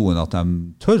frem i skoen at de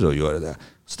tør å gjøre det.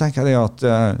 Så tenker jeg at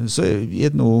så er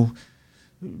det noe,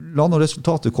 la noe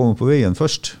resultatet komme på veien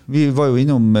først. Vi var jo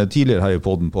innom tidligere her i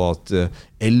podden på at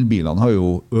elbilene har jo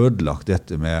ødelagt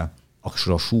dette med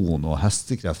akselerasjon og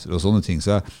hestekrefter og sånne ting,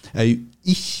 så jeg er jo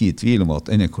ikke i tvil om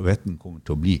at denne Corvetten kommer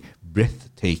til å bli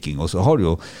breathtaking, og så har du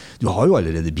har jo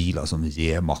allerede biler som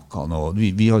Remacan, og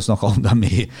vi har jo snakket om dem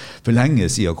for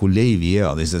lenge siden, hvor lei vi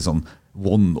er av disse sånn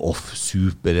one-off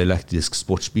superelektrisk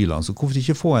sportsbilene, så hvorfor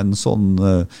ikke få en sånn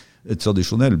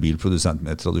tradisjonell bilprodusent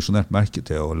med et tradisjonelt merke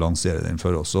til å lansere den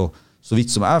for oss. Så vidt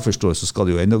som jeg forstår, så skal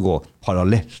det jo enda gå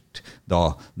parallelt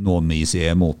da noen med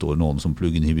ICE-motor, noen som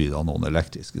plug-in hybrid og noen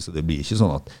elektriske, så det blir ikke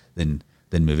sånn at den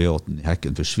med V8 i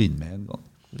hekken forsvinner med en gang.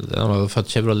 Det er noe for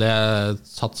at Chevrolet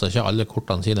satser ikke alle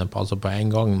kortene sine på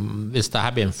en gang. Hvis det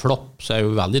her blir en flopp, så er det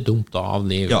jo veldig dumt å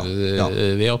avlive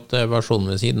V8-versjonen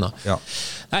ved siden av. Ja.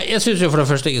 Nei, jeg synes jo for det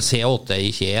første ikke C8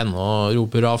 ikke er noe å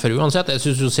rope hra for uansett. Jeg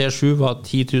synes jo C7 var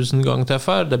 10 000 ganger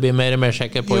tøffere. Det blir mer og mer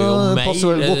sikker på jo mer. Det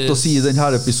passer vel godt å si i denne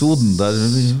episoden der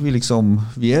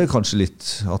vi er kanskje litt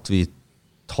at vi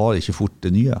tar ikke fort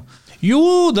det nye. Jo,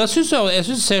 det synes jeg. Jeg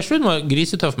synes C7 var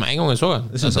grisetøff med en gang jeg så den.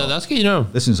 Det skal jeg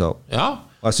innrømme. Det synes jeg. Ja.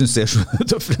 Jeg synes C7 er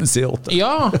tøffere enn C8.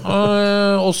 Ja,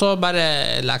 og så bare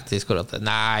elektrisk.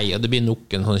 Nei, og det blir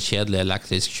nok en sånn kjedelig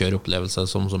elektrisk kjøreopplevelse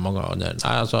som så mange andre.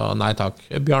 Nei takk.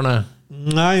 Bjarne?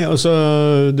 Nei, altså,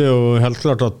 det er jo helt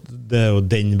klart at det er jo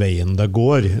den veien det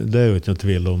går. Det er jo ikke noe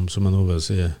tvil om, som en Ove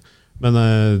sier. Men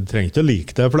jeg trenger ikke å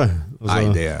like det for det. Altså,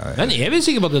 Nei, det Men vi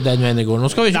sikre på at det den veien det går? Nå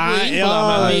skal vi ikke gå inn på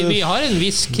det, men vi har en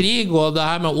viss krig, og det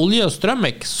her med olje og strøm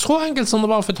er ikke så enkelt som det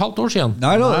var for et halvt år siden.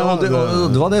 Nei,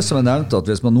 det var det som jeg nevnte, at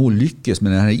hvis man nå lykkes med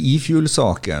denne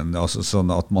e-fuel-saken, altså sånn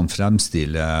at man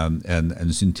fremstiller en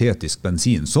syntetisk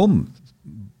bensin, som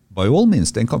by all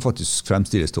means, den kan faktisk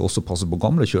fremstilles til også passe på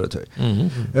gamle kjøretøy.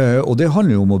 Og det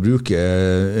handler jo om å bruke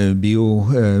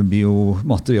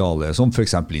biomateriale, som for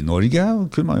eksempel i Norge,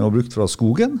 kunne man jo ha brukt fra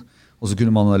skogen, og så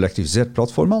kunne man ha elektrifisert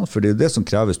plattformene, for det er det som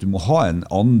kreves. Du må ha en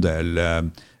andel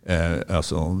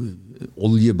altså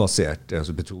oljebasert,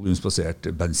 altså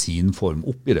petroleumsbasert bensinform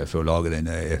oppi det for å lage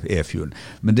denne e-fuelen.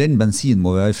 Men den bensinen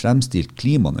må være fremstilt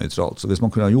klimanøytralt, så hvis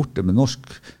man kunne ha gjort det med norsk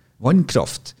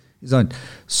vannkraft,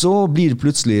 så blir det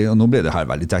plutselig, og nå ble det her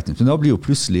veldig teknisk, men da blir jo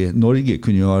plutselig Norge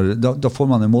kunne gjøre, da får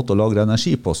man en måte å lagre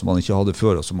energi på som man ikke hadde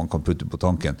før, og som man kan putte på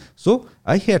tanken. Så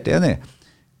jeg er helt enig.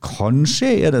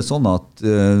 Kanskje er det sånn at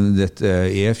dette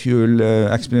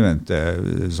e-fuel-eksperimentet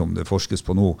som det forskes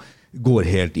på nå, går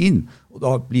helt inn, og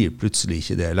da blir plutselig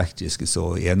ikke det elektriske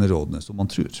så enerådende som man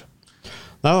tror.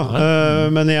 Nei,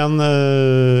 men igjen,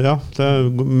 ja, det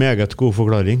meget god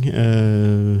forklaring.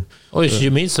 Og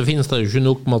ikke minst så finnes det jo ikke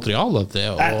nok materiale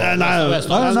til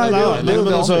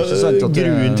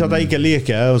grunnen til at jeg ikke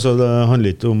liker, altså, det handler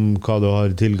ikke om hva du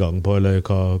har tilgang på, eller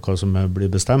hva som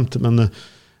blir bestemt, men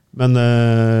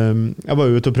jeg var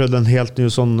jo ute og prøvde en helt ny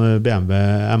sånn BMW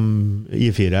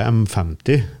i4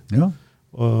 M50, ja.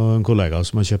 Og en kollega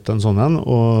som har kjøpt en sånn en,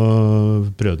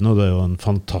 og prøvde den, og det er jo en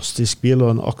fantastisk bil,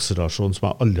 og en akselerasjon som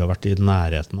jeg aldri har vært i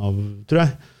nærheten av, tror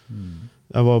jeg.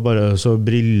 Det var bare så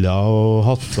briller og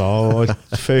hatter, og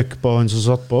alt føyk på han som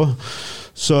satt på.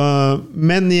 Så,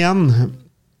 men igjen,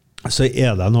 så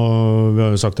er det noe, vi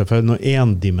har jo sagt det før, noe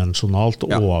endimensjonalt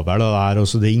over det der,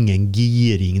 altså det er ingen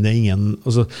giring, det er ingen,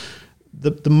 altså,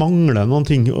 det mangler noen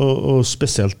ting, og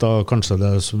spesielt da kanskje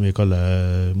det som vi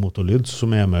kaller motorlyd,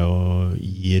 som er med og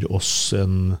gir oss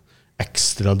en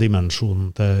ekstra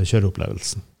dimensjon til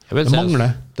kjøreopplevelsen. Det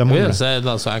mangler. Jeg vil si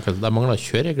det så enkelt, det mangler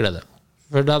kjøreglede.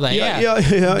 For det det er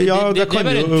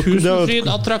bare en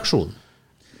tusenfryd-attraksjon.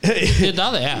 Det er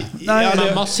det er.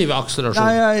 Med massive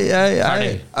akselerasjon.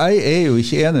 Jeg er jo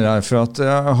ikke enig der, for at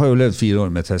jeg har jo levd 4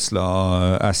 år med Tesla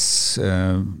S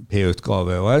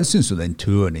P-utgave, og jeg synes jo den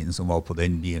turningen som var på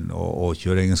den bilen, og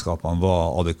kjøreegenskapene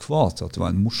var adekvat, at det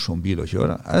var en morsom bil å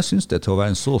kjøre. Jeg synes det til å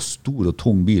være en så stor og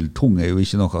tung bil, tung er jo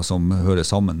ikke noe som hører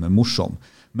sammen med morsom,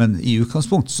 men i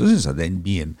utgangspunkt så synes jeg den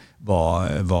bilen ga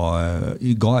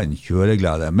en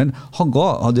kjøreglede, men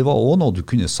det var også noe du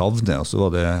kunne savne, og så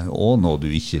var det også noe du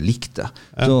ikke likte.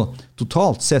 Så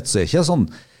totalt sett så er ikke sånn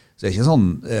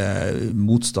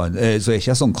motstand, så er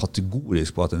ikke sånn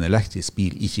kategorisk på at en elektrisk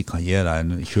bil ikke kan gi deg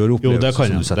en kjøreopplevelse. Jo, det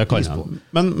kan jeg.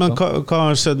 Men hva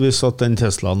har skjedd hvis at den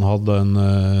Teslaen hadde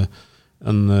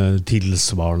en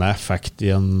tilsvarende effekt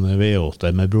i en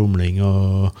V8 med brumling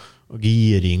og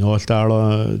giring og alt der, da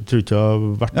tror ikke jeg har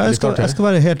vært litt artig. Jeg skal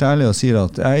være helt ærlig og si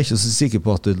at jeg er ikke så sikker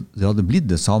på at det hadde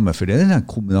blitt det samme, for det er den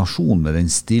kombinasjonen med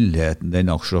den stillheten, den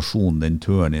akselerasjonen, den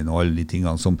turningen og alle de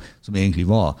tingene som egentlig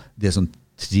var det som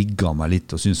trigget meg litt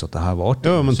og syntes at det her var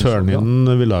artig. Ja, men turningen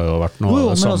ville jo vært noe av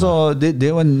det samme. Altså, det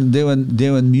er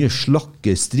jo en mye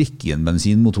slakke strikk i en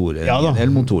bensinmotor, i en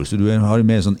elmotor, så du har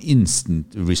mer sånn instant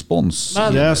response.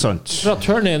 Men, det er sant. Fra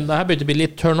turn-in, det her begynte å bli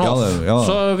litt turn-off,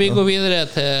 så vi går videre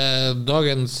til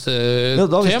dagens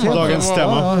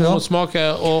tema. Om smake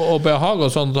og behag og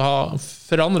sånt har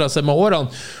forandret seg med årene.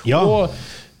 Og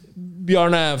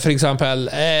Bjarne, for eksempel,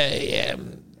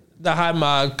 det her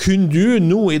med, kunne du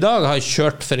nå i dag ha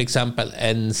kjørt for eksempel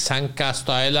en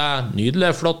Senka-style,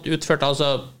 nydelig, flott utført,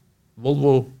 altså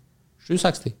Volvo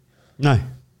 760? Nei.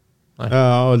 Jeg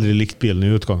har aldri likt bilen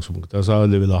i utgangspunktet, så jeg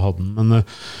aldri ville ha den, men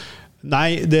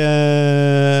nei,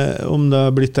 om det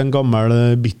har blitt en gammel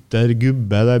bitter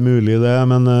gubbe, det er mulig det,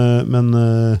 men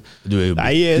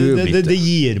nei, det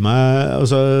gir meg,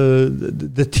 altså,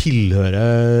 det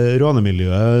tilhører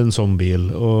rånemiljøet en sånn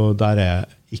bil, og der er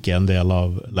ikke en del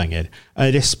av lenger.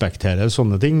 Jeg respekterer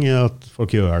sånne ting, at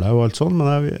folk gjør det og alt sånt,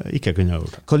 men jeg ikke kunne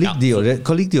gjort det. Hva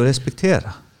ligger det å respektere?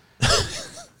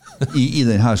 I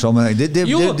denne sammenhengen. Er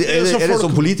det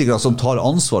som politikere som tar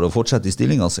ansvar og fortsetter i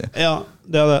stillingen sin? Ja,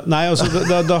 det er det. Nei, altså,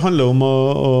 det handler om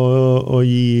å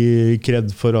gi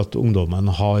kred for at ungdommen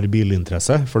har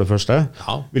bilinteresse, for det første.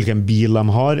 Hvilken bil de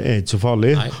har er ikke så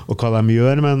farlig, og hva de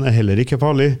gjør, men er heller ikke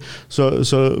farlig. Så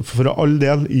for all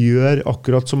del, gjør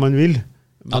akkurat som man vil.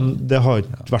 Men det har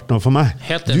ikke vært noe for meg.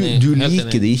 Du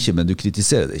liker det ikke, men du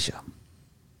kritiserer det ikke.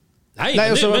 Nei,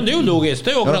 men det er jo logisk. Det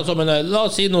er jo akkurat som la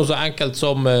oss si noe så enkelt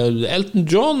som Elton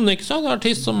John, ikke sant? En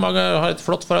artist som mange har et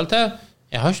flott forhold til.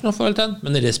 Jeg har ikke noe forhold til den,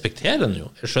 men jeg respekterer den jo.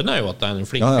 Jeg skjønner jo at det en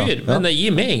flink fyr, men det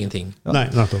gir meg ingenting. Nei,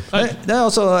 nettopp. Nei,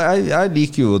 altså, jeg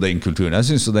liker jo den kulturen. Jeg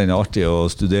synes jo den artig å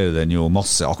studere den jo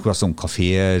masse, akkurat som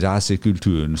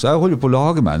kafé-racerkulturen. Så jeg holder på å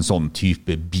lage meg en sånn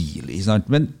type bil. Ikke sant?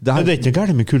 Men det er ikke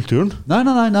gærent med kulturen. Nei.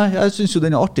 Jeg synes jo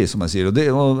den artig, som jeg sier. Og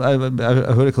jeg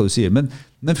hører hva du sier. Men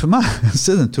for meg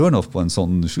så det en turn-off på en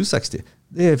sånn 760.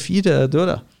 Det 4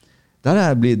 dører. Der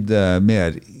har jeg blitt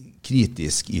mer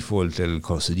kritisk i forhold til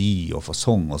karosseri og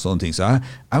fasong og sånne ting. Så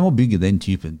jeg må bygge den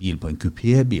typen bil på en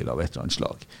kupébil av et eller annet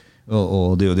slag.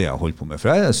 Og det er jo det jeg holder på med. For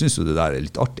jeg synes jo det der er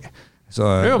litt artig. Så,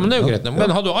 jo, men det er jo greit.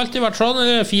 Men har du alltid vært sånn,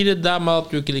 eller 4 dæmer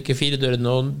at du ikke liker 4 dører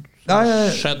noen?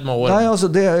 Skjedd med årene? Nei, altså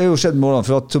det er jo skjedd med årene,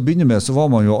 for at til å begynne med så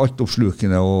var man jo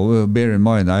altoppslukende, og bear in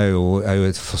mind er jo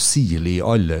et fossil i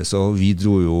alle, så vi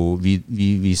dro jo,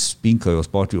 vi spinka jo og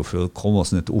sparte jo for å komme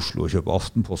oss ned til Oslo og kjøpe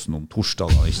Aftenposten om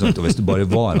torsdagen, ikke sant? Og hvis det bare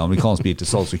var en amerikansk bil til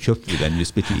salg, så kjøpte vi den, vi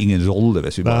spilte jo ingen rolle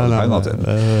hvis vi bare hadde penger til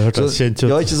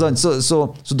den. Ja, ikke sant?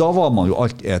 Så da var man jo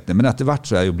alt etende, men etter hvert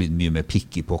så er jeg jo blitt mye mer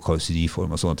picky på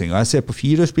karosseriform og sånne ting, og jeg ser på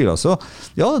 4-hjulsbiler, så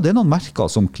ja, det er noen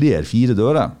merker som kler 4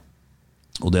 dører,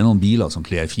 og det er noen biler som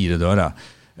kler 4 dører.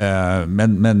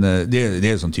 Men det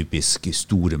er sånn typisk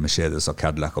store Mercedes,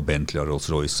 Cadillac, Bentley,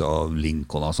 Rolls-Royce,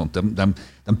 Lincoln og sånt.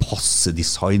 De passer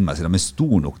designmessig, de er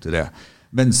store nok til det.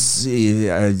 Mens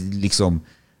liksom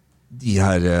de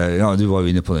her, ja, du var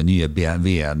jo inne på den nye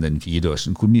BMW-en, den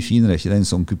 4-dørsen. Hvor mye finere er ikke den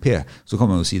som kupé? Så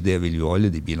kan man jo si, det vil jo alle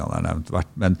de bilene jeg har nevnt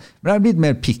vært. Men jeg er blitt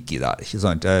mer picky der, ikke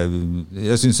sant?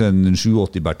 Jeg synes en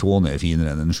 780 Bertone er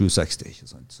finere enn en 760,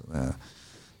 ikke sant? Så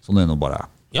sånn er det nå bare.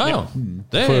 Ja.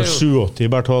 Det for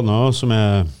 780 Bertone, som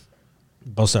er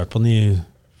basert på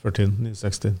 940,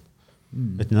 960.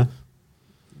 Vet du det?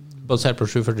 Basert på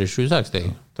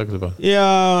 740-760, tenker du på? Ja,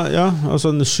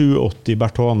 altså en 780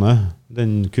 Bertone,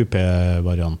 den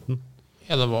kupé-varianten.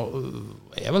 Ja,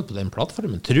 jeg er vel på den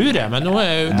plattformen, tror jeg, men nå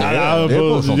er jo... Det er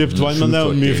på dypt vann, men det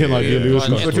er mye finere bil i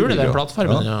Oslo. Jeg tror det er den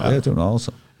plattformen, ja. Jeg tror det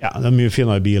også. Ja, det er mye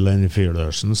finere bil enn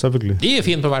 4-dørsen, selvfølgelig. De er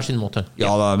fine på hver sin måte. Ja,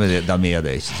 de er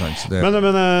det, ikke sant? Men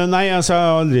nei, altså, jeg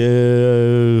har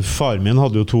aldri... Far min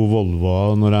hadde jo 2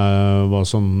 Volvoer når jeg var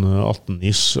sånn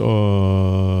 18-ish,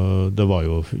 og det var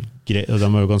jo greit,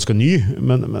 de var jo ganske nye,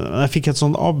 men jeg fikk et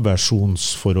sånn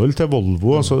aversjonsforhold til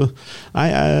Volvo. Altså, nei,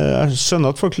 jeg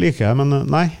skjønner at folk liker det, men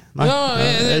nei. Ja,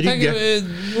 jeg tenker,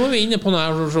 nå er vi inne på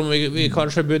noe som vi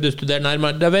kanskje burde studere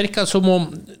nærmere. Det virker som om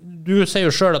du sier jo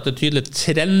selv at det er tydelig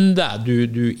trender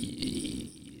du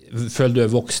føler du er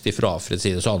vokst ifra, for å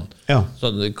si det sånn. Ja.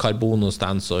 Sånn karbon og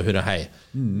stans og hurra hei.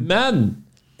 Men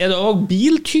er det også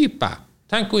biltype?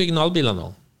 Tenk originalbiler nå.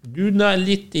 Du er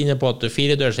litt inne på at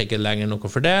 4-dørs ikke lenger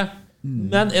noe for det.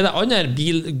 Men er det andre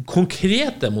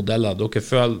konkrete modeller dere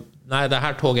føler nei, det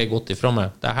her toget er gått ifra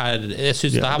meg. Jeg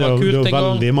synes det her var kult en gang. Det er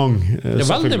veldig mange. Det er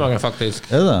veldig mange, faktisk.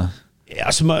 Er det? Ja,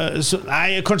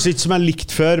 nei, kanskje ikke som jeg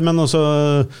likte før, men også...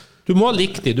 Du må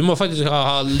like de. Du må faktisk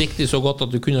ha likt de så godt at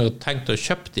du kunne tenkt å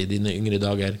kjøpe de i dine yngre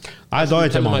dager. Nei, da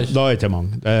er ikke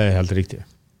mange. Det er helt riktig.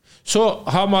 Så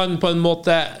har man på en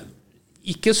måte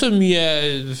ikke så mye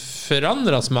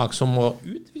forandret smak som å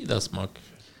utvide smak.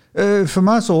 For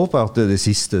meg så håper jeg at det er det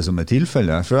siste som er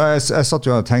tilfellet. For jeg satt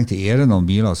jo og tenkte, er det noen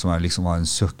biler som jeg liksom var en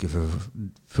søkker for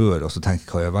før, og så tenkte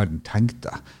hva i verden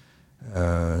tenkte jeg?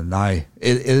 Nei.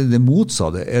 Er det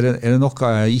motsatte? Er det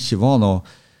noe jeg ikke var noe...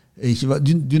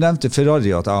 Du nevnte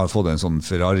Ferrari, at jeg har fått en sånn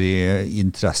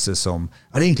Ferrari-interesse som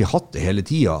jeg har egentlig hatt det hele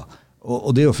tiden,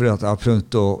 og det er jo fordi at jeg har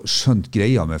prøvd å skjønt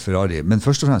greia med Ferrari, men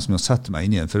først og fremst med å sette meg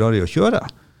inn i en Ferrari og kjøre,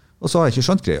 og så har jeg ikke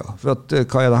skjønt greia, for at,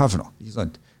 hva er det her for noe? Ikke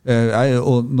sant?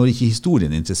 Og når ikke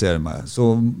historien interesserer meg,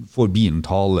 så får bilen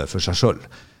tale for seg selv.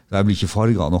 Jeg blir ikke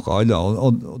farget av noe annet,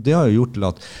 og det har jo gjort til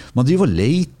at man driver og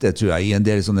leter, tror jeg, i en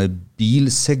del sånne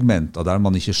bilsegmenter der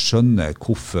man ikke skjønner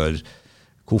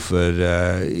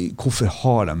hvorfor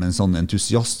har de en sånn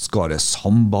entusiastskare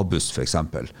Samba-buss, for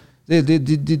eksempel. Det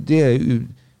er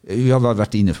vi har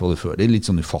vært inne på det før. Det er litt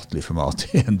sånn ufattelig for meg at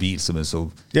det er en bil som er så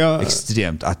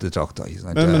ekstremt ettertraktet.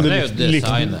 Men du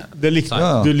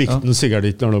likte den sikkert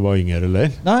ikke når du var yngre, eller?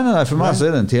 Nei, for meg så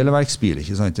er det en televerksbil,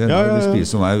 ikke sant? Det er en arbeidsbil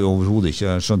som jeg overhodet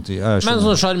ikke skjønte. Men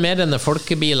sånn charmerende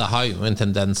folkebiler har jo en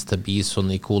tendens til å bli sånn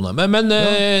ikoner. Men da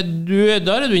er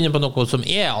du inne på noe som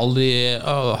jeg aldri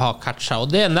har catchet,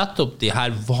 og det er nettopp de her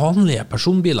vanlige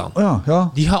personbilene.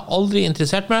 De har aldri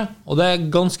interessert meg, og det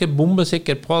er ganske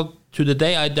bombesikker på at to the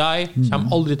day I die,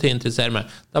 kommer aldri til å interessere meg.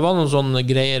 Det var noen sånne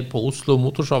greier på Oslo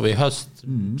Motorshow i høst,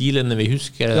 bilene vi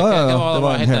husker. Det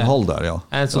var en hel halv der,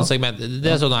 En sånn segment.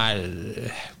 Det er sånn her...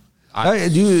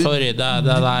 sorry, det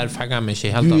der fenger meg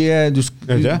ikke helt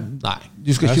av.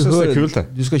 Du skal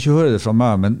ikke høre det fra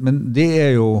meg, men det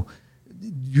er jo...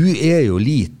 Du er jo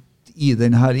litt i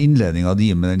den her innledningen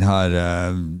din med den her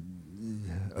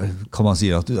kan man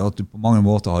si at du på mange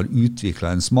måter har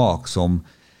utviklet en smak som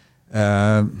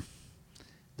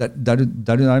der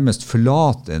du nærmest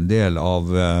forlater en del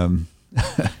av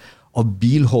av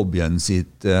bilhobbyen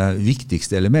sitt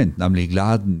viktigste element, nemlig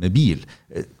gleden med bil.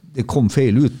 Det kom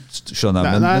feil ut, skjønner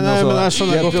jeg. Men jeg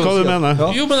skjønner godt hva du mener. Ja.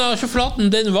 Jo, men flaten,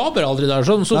 den var bare aldri der.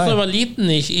 Sånn som jeg var liten,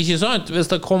 ikke sant?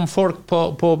 Hvis det kom folk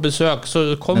på besøk,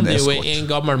 så kom det jo en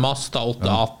gammel Mazda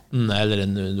 818 eller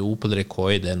en Opel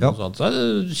Rekord eller noe sånt. Så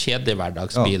det kjedelig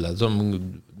hverdagsbil, som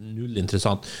null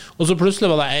interessant. Og så plutselig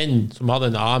var det en som hadde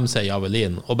en AMC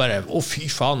Javelin, og bare, fy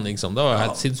faen, liksom. Det var jo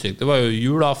helt sinnssykt. Det var jo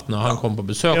julaften da han kom på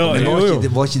besøk.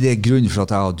 Var ikke det grunnen for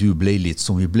at jeg og du ble litt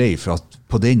som vi ble, for at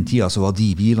på den tida så var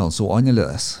de bilene så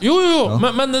annerledes? Jo,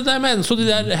 men det jeg mener, så de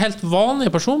der helt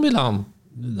vanlige personbilene,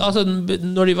 altså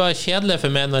når de var kjedelige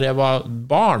for meg når jeg var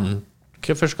barn,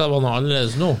 hvorfor skal det være noe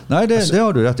annerledes nå? Nei, det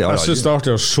har du rett i. Jeg synes det er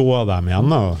artig å se dem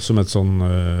igjen da, som et sånn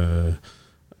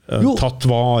tatt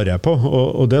vare på,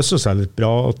 og det synes jeg er litt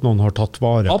bra at noen har tatt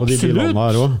vare på de bilene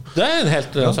her også. Det er en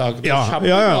helt sak. Det er og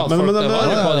det er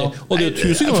jo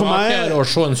 1000 ganger artigere å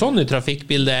se en sånn i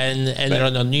trafikkbildet enn en eller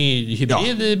annen ny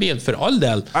hybridbil, for all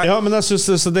del. Ja, men jeg synes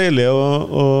det er så deilig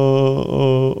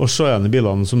å se igjen i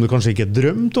bilene som du kanskje ikke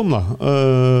drømt om da.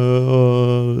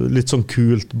 Litt sånn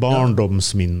kult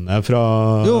barndomsminne fra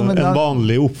en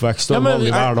vanlig oppvekst og en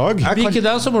vanlig hverdag. Blir ikke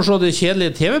det som å se de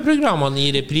kjedelige TV-programmene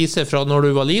i reprise fra når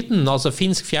du var liten, altså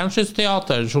finsk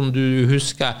fjernsynsteater som du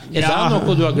husker, det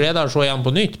noe du har gledet å se igjen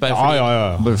på nytt?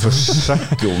 Bare for å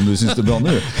sjekke om du synes det er bra nå.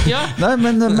 Nei,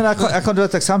 men jeg kan dra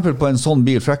et eksempel på en sånn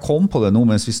bil, for jeg kom på det nå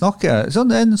mens vi snakker.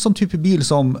 En sånn type bil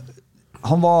som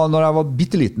han var, når jeg var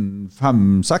bitteliten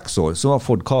 5-6 år, så var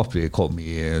Ford Capri kom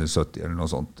i 70 eller noe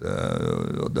sånt,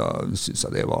 og da synes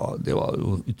jeg det var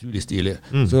utrolig stilig.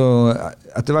 Så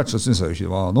etter hvert så synes jeg jo ikke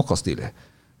det var noe stilig.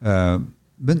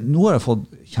 Men nå har jeg fått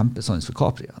kjempesans for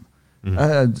Capri igjen.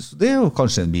 Så det er jo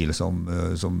kanskje en bil som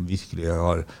virkelig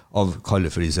har kaller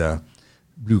for disse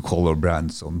blue collar brand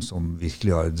som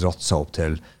virkelig har dratt seg opp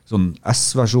til sånn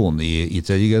S-versjon i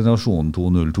tredje generasjon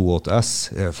 2028S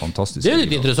er fantastisk. Det er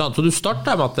litt interessant, så du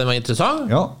startet med at den var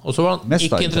interessant, og så var den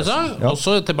ikke interessant, og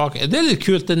så tilbake. Det er litt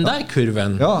kult, den der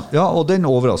kurven. Ja, og den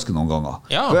overrasker noen ganger.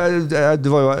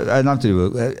 Jeg nevnte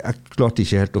jo, jeg klarte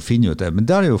ikke helt å finne ut det, men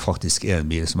der er jo faktisk en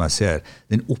bil som jeg ser,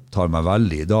 den opptar meg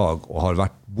veldig i dag, og har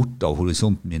vært borte av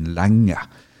horisonten min lenge.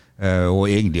 Og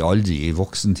egentlig aldri i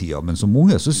voksentida, men som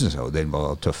unge så synes jeg jo den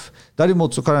var tøff. Derimot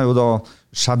så kan jeg jo da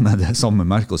skjemme det samme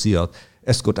merke og si at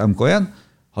Escort MK1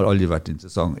 har aldri vært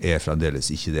interessant, er fremdeles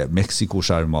ikke det.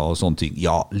 Mexico-skjermer og sånne ting,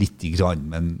 litt i grann,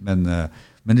 men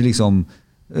det er liksom,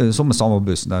 som med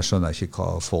samarbudsen, der skjønner jeg ikke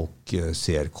hva folk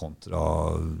ser kontra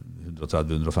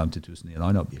 130-150 000 i en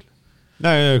annen bil.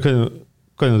 Nei, jeg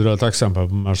kan jo dra et eksempel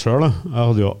på meg selv. Jeg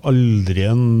hadde jo aldri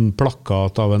en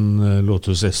plakat av en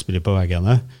Lotus Esprit på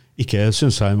veggene. Ikke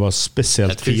synes jeg den var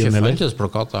spesielt fin. Jeg tror ikke fantes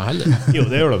plakater heller. Jo,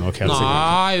 det gjør det nok helt sikkert.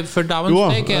 Nei, for dæven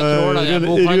steik, jeg tror det er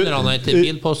bokhandlerne etter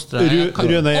bilpostere.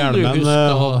 Rune Hjelmen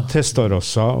hadde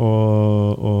Testarossa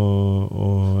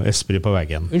og Esprit på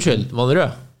veggen. Unnskyld, var den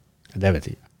rød? Det vet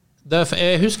jeg ikke.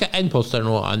 Jeg husker en poster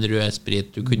nå, en rød Esprit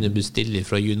du kunne bestille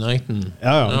fra Uniten.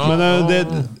 Men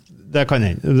det kan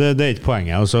hende. Det er ikke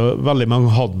poenget. Altså, veldig mange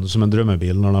hadde den som en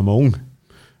drømmebil når de var unge.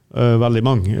 Veldig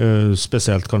mange,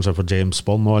 spesielt kanskje for James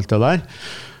Bond og alt det der.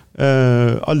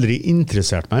 Aldri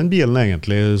interessert meg en bilen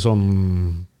egentlig sånn,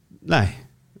 nei,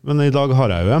 men i dag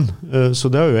har jeg jo en, så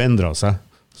det har jo endret seg.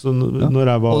 Så når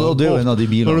jeg var, og det er jo en av de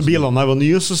bilene når bilene var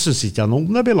nye, så synes ikke jeg noe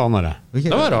om de bilene her.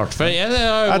 Det var rart, for jeg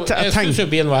synes jo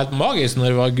bilen var helt magisk når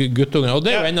jeg var guttunge, og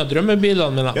det er jo en av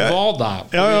drømmebilene mine, var det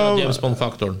James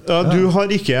Bond-faktoren. Du har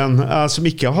ikke en, jeg som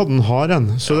ikke hadde den har en,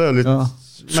 så det er jo litt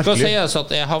skal sies at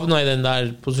jeg havnet i den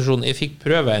der posisjonen. Jeg fikk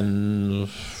prøve en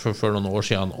for noen år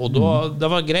siden, og det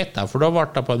var greit der, for da ble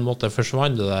det på en måte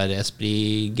forsvant det der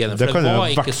Esprit-genet. Det kan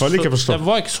jeg i hvert fall ikke forstå. Det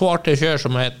var ikke så artig å kjøre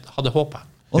som jeg hadde håpet.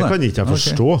 Det kan ikke jeg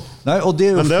forstå. Nei, og det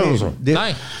er jo feil.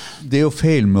 Det er jo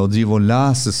feil med å drive og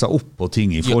lese seg opp på ting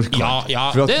i forkant.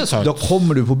 For det er sant. Da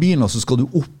kommer du på bilen, og så skal du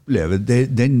oppleve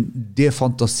det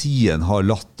fantasien har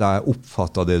latt deg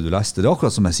oppfatte det du leste. Det er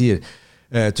akkurat som jeg sier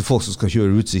til folk som skal kjøre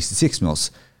Route 66 med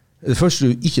oss. Det første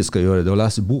du ikke skal gjøre, det er å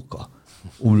lese boka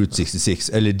om Route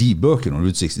 66, eller de bøkene om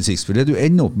Route 66, for det du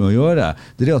ender opp med å gjøre,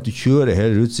 det er at du kjører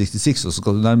hele Route 66, og så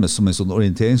skal du nærmest som en sånn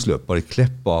orienteringsløp bare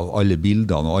klippe av alle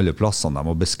bildene og alle plassene de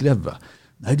har beskrevet.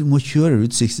 Nei, du må kjøre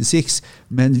Route 66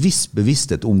 med en viss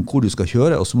bevissthet om hvor du skal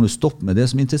kjøre, og så må du stoppe med det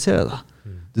som interesserer deg.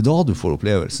 Det er da du får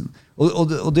opplevelsen.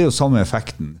 Og det er jo samme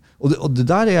effekten. Og det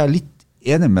der er jeg litt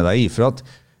enig med deg i, for at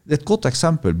Det et godt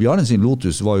eksempel. Bjarne sin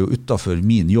Lotus var jo utenfor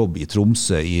min jobb i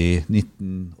Tromsø i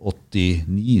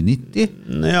 1989-90.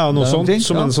 Ja, noe sånt,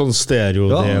 som en sånn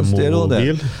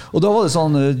stereo-demobil. Og da var det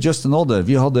sånn, just another,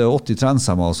 vi hadde 80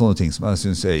 transhemmer og sånne ting, som jeg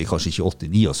synes kanskje ikke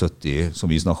 80-79, som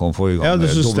vi snakket om forrige gang. Ja, du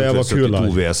synes det var kulere.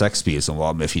 V6-bil som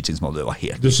var med featuresmål, det var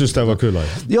helt... Du synes det var kulere?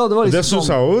 Ja, det var liksom det synes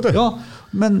jeg også, det. Ja,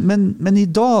 men i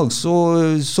dag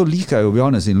så liker jeg jo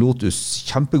Bjarne sin Lotus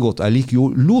kjempegodt. Jeg liker jo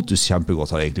Lotus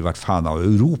kjempegodt, har egentlig vært fan av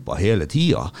Europa hele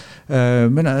tiden.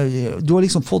 Men du har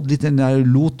liksom fått litt den der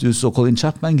Lotus og Colin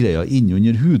Chapman-greia inn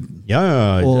under huden. Ja, jeg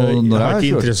har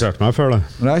ikke interessert meg før det.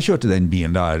 Når jeg kjørte den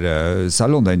bilen der,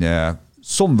 selv om den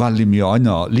som veldig mye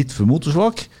annet, litt for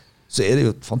motorsvak, så det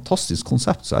jo et fantastisk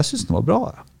konsept, så jeg synes den var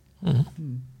bra.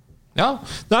 Ja,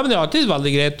 nei, men det alltid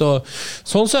veldig greit og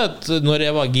sånn sett, når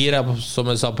jeg var gira som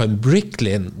jeg sa på en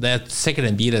Bricklin, det sikkert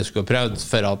en bil jeg skulle prøvd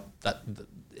for at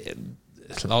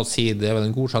la oss si, det vel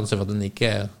en god sjanse for at den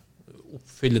ikke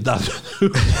oppfyller det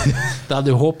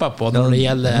du håper på når det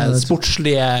gjelder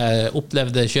sportslige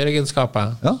opplevde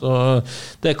kjøreegenskaper. Så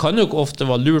det kan jo ofte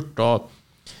være lurt å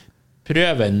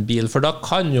prøve en bil, for da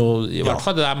kan jo i hvert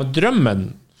fall det der med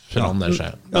drømmen forandrer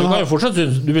seg. Men du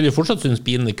vil jo fortsatt synes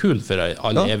bilen kul for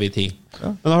alle evig tid.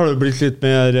 Men har du blitt litt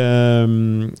mer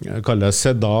jeg kaller det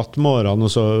sedat med årene,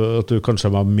 så at du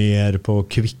kanskje var mer på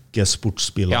kvikke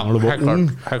sportsbiler når du var ung,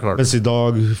 mens i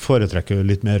dag foretrekker du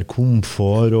litt mer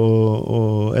komfort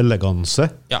og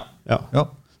eleganse?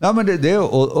 Ja, men det jo,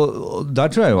 og der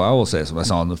tror jeg jo jeg også som jeg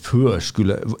sa,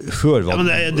 før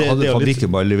hadde fabrikken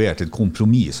bare levert et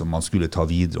kompromiss som man skulle ta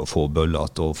videre og få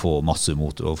bøllet og få masse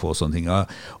motor og få sånne ting. Og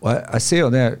jeg ser jo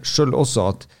det selv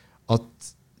også at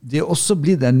det også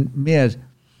blir en mer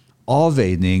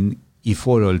avveining i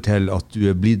forhold til at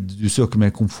du søker mer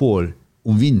komfort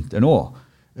om vinteren også.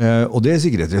 Og det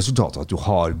sikkert et resultat at du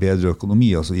har bedre økonomi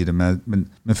og så videre,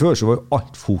 men før så var jo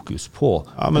alt fokus på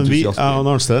men vi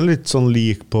er litt sånn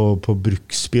lik på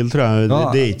bruksbil, tror jeg.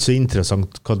 Det ikke så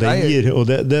interessant hva det gir, og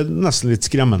det nesten litt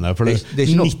skremmende, for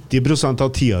 90%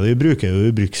 av tida de bruker jo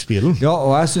i bruksbilen. Ja,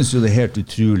 og jeg synes jo det helt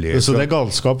utrolig. Så det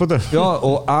galskap, vet du. Ja,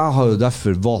 og jeg har jo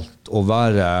derfor valgt å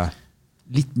være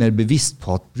litt mer bevisst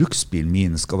på at bruksbilen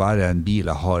min skal være en bil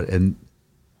jeg har en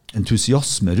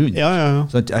entusiasme rundt.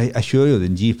 Så jeg kjører jo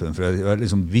den Jeepen, for jeg har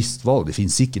liksom visst valg. Det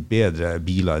finnes sikkert bedre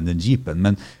biler enn den Jeepen,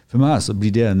 men for meg så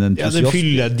blir det en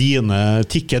entusiasme. Ja, det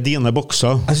tikker dine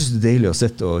bokser. Jeg synes det deilig å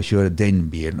sitte og kjøre den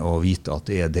bilen og vite at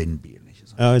det den bilen. Ikke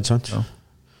sant? Ja, ikke sant? Ja.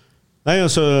 Nei,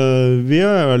 altså, vi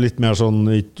jo litt mer sånn,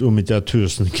 om ikke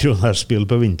 1000 kroner spill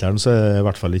på vinteren, så det i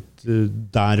hvert fall ikke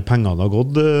der pengene har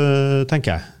gått,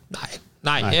 tenker jeg.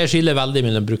 Nei, jeg skiller veldig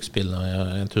mellom bruksbilen og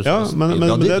entusiast. Ja, men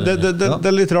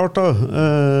det litt rart da,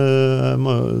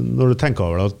 når du tenker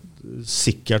over det, at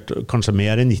sikkert kanskje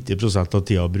mer enn 90% av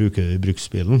tida bruker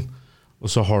bruksbilen, og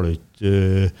så har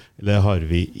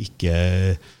vi ikke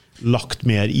lagt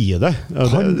mer i det.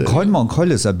 Kan man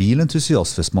kalle seg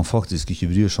bilentusiast hvis man faktisk ikke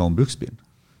bryr seg om bruksbilen?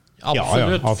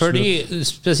 Absolutt, fordi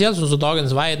spesielt som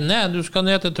dagens veien du skal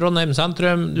ned til Trondheim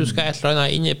sentrum, du skal et eller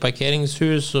annet inn i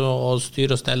parkeringshus og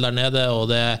styre og stelle der nede, og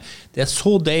det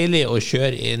så deilig å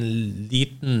kjøre i en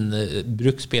liten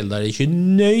bruksbil der det ikke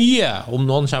nøye om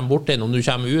noen kommer bort inn, om du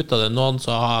kommer ut av det, noen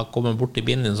som har kommet bort i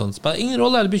bilen din, sånn. Spiller ingen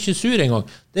rolle, du blir ikke sur en gang.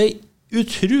 Det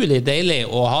utrolig deilig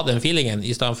å ha den feelingen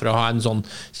i stedet for å ha en sånn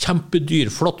kjempedyr,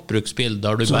 flott bruksbil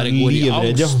der du bare går i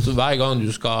angst hver gang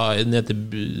du skal ned til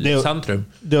sentrum.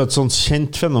 Det et sånt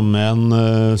kjent fenomen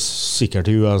sikkert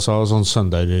i USA, sånn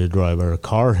Sunday driver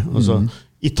car. Altså,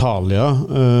 Italia,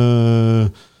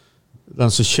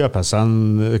 den som kjøper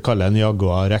seg kaller en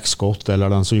Jaguar X-Scott,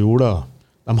 eller den som gjorde det,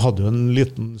 de hadde jo en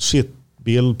liten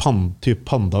skitbil, typ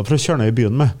Panda, for å kjøre ned i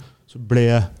byen med. Så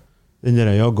ble den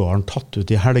der Jaguaren tatt ut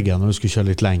i helgen når du skulle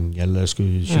kjøre litt lenge eller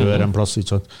skulle kjøre en plass,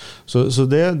 ikke sant? Så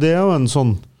det jo en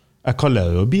sånn, jeg kaller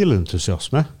det jo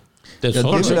bilentusiasme.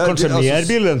 Kanskje mer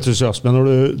bilentusiasme når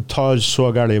du tar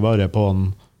så gærlig vare på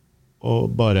den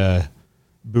og bare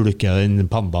bulker den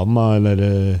pandaen da,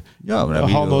 eller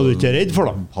ha noe du ikke redd for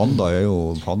da. Panda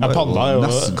jo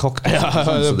nesten kaktus,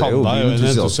 så det jo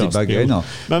bilentusiast i begge ender.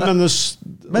 Men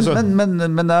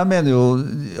jeg mener jo,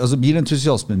 altså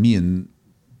bilentusiasmen min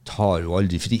tar jo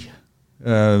aldri fri.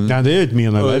 Nei, det ikke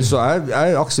mye nærmere. Så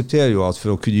jeg aksepterer jo at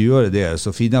for å kunne gjøre det, så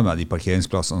finner jeg meg de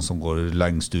parkeringsplassene som går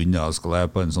lengst unna. Skal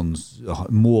jeg på en sånn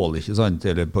mål, ikke sant?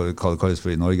 Eller på hva det kalles for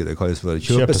i Norge, det kalles for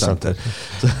kjøpesenter.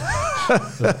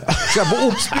 Skal jeg på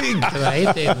oppspring? Skal jeg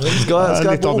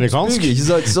på oppspring, ikke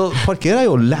sant? Så parkerer jeg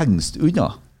jo lengst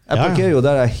unna. Jeg parkerer jo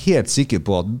der jeg helt sikker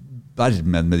på at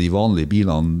bermen med de vanlige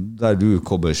bilene der du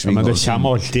kommer Men det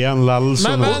kommer alltid en lell.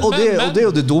 Og det er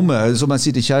jo det dumme, som jeg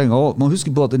sier til kjæringa, man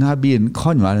husker på at denne bilen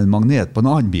kan være en magnet på en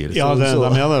annen bil. Ja, de er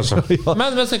det, så.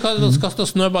 Men hvis jeg kan kaste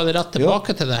snøballen rett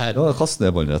tilbake til det her. Ja, kast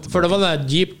snøballen rett tilbake. For det var den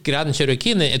Jeep Grand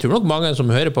Cherokee, jeg tror nok mange som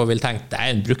hører på vil tenke, det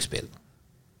en bruksbil.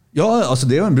 Ja, altså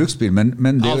det er jo en bruksbil,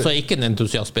 men det er altså ikke en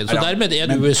entusiastbil, så dermed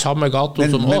du i samme gato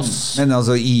som oss. Men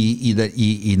altså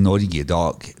i Norge i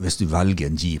dag, hvis du velger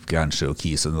en Jeep Grand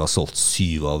Cherokee som du har solgt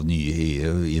 7 av nye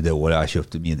i det året jeg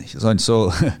kjøpte mine, ikke sant?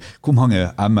 Så hvor mange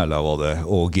ML-er var det,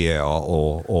 og GA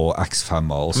og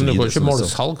X5-er og så videre. Men du får ikke måle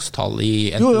salgstall i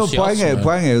entusiasme. Jo,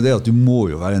 poenget er jo det at du må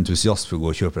jo være entusiast for å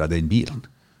gå og kjøpe deg den bilen.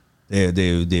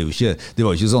 Det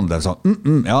var ikke sånn der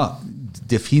sånn, ja,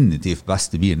 definitivt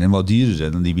beste bilen. Den var dyrere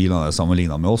enn de bilene jeg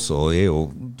sammenlignet med oss, og er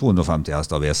jo 250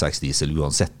 hester V6 diesel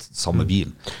uansett, samme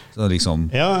bil. Så liksom...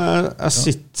 Ja, jeg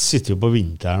sitter jo på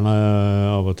vinteren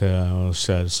av og til og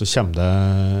ser, så kommer det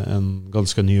en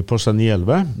ganske ny Porsche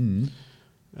 911.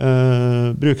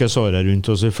 Brukes året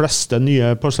rundt, og så de fleste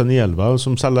nye Porsche 911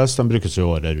 som selges, de brukes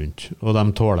jo året rundt, og de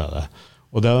tåler det.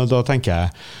 Og da tenker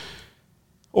jeg,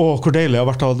 hvor deilig det har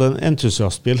vært å ha en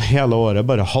entusiastbil hele året,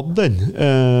 bare hatt den,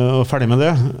 og ferdig med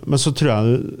det. Men så tror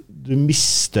jeg du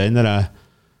mister den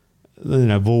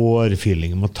der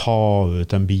vårfeelingen med å ta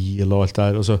ut en bil og alt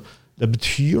der. Altså, det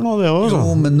betyr noe, det også.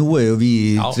 Jo, men nå er jo vi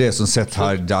tre som sitter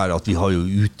her der at vi har jo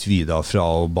utvidet fra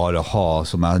å bare ha,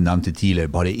 som jeg nevnte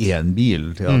tidligere, bare én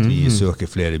bil, til at vi søker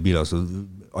flere biler. Så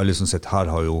alle som sitter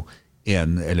her har jo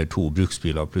 1 eller 2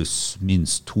 bruksbiler pluss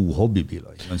minst 2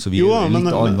 hobbybiler. Men så vi er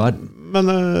litt annen verden. Men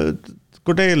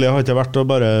hvor deilig har det vært å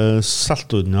bare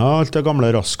selge unna alt det gamle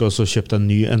rasket og så kjøpt en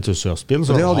ny entusiastbil?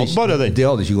 Så det hadde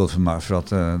ikke gått for meg. For at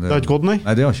det har ikke gått, nei?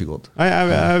 Nei, det har ikke gått.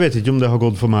 Jeg vet ikke om det har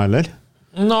gått for meg, eller?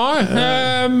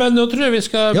 Nei, men nå tror jeg vi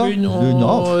skal begynne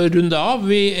å runde av.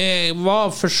 Vi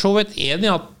var for så vidt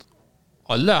enige at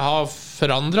alle har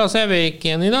forandret seg, vi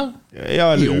ikke enige da?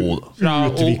 Ja, eller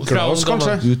utviklet oss,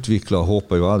 kanskje? Utviklet,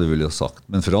 håper jeg det ville ha sagt.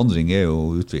 Men forandring er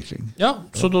jo utvikling. Ja,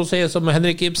 så da sier jeg som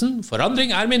Henrik Ibsen,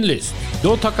 forandring er min lyst.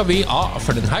 Da takker vi av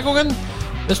for denne gangen.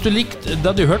 Hvis du likte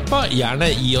det du hørte på,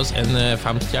 gjerne gi oss en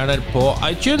 5-stjerner på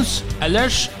iTunes.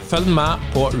 Ellers følg med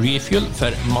på Refuel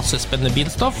for masse spennende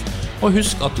bilstoff. Og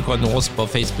husk at du kan nå oss på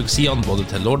Facebook-sidene både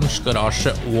til Lordens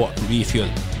Garasje og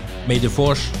Refuel. May the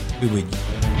force be with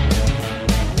you.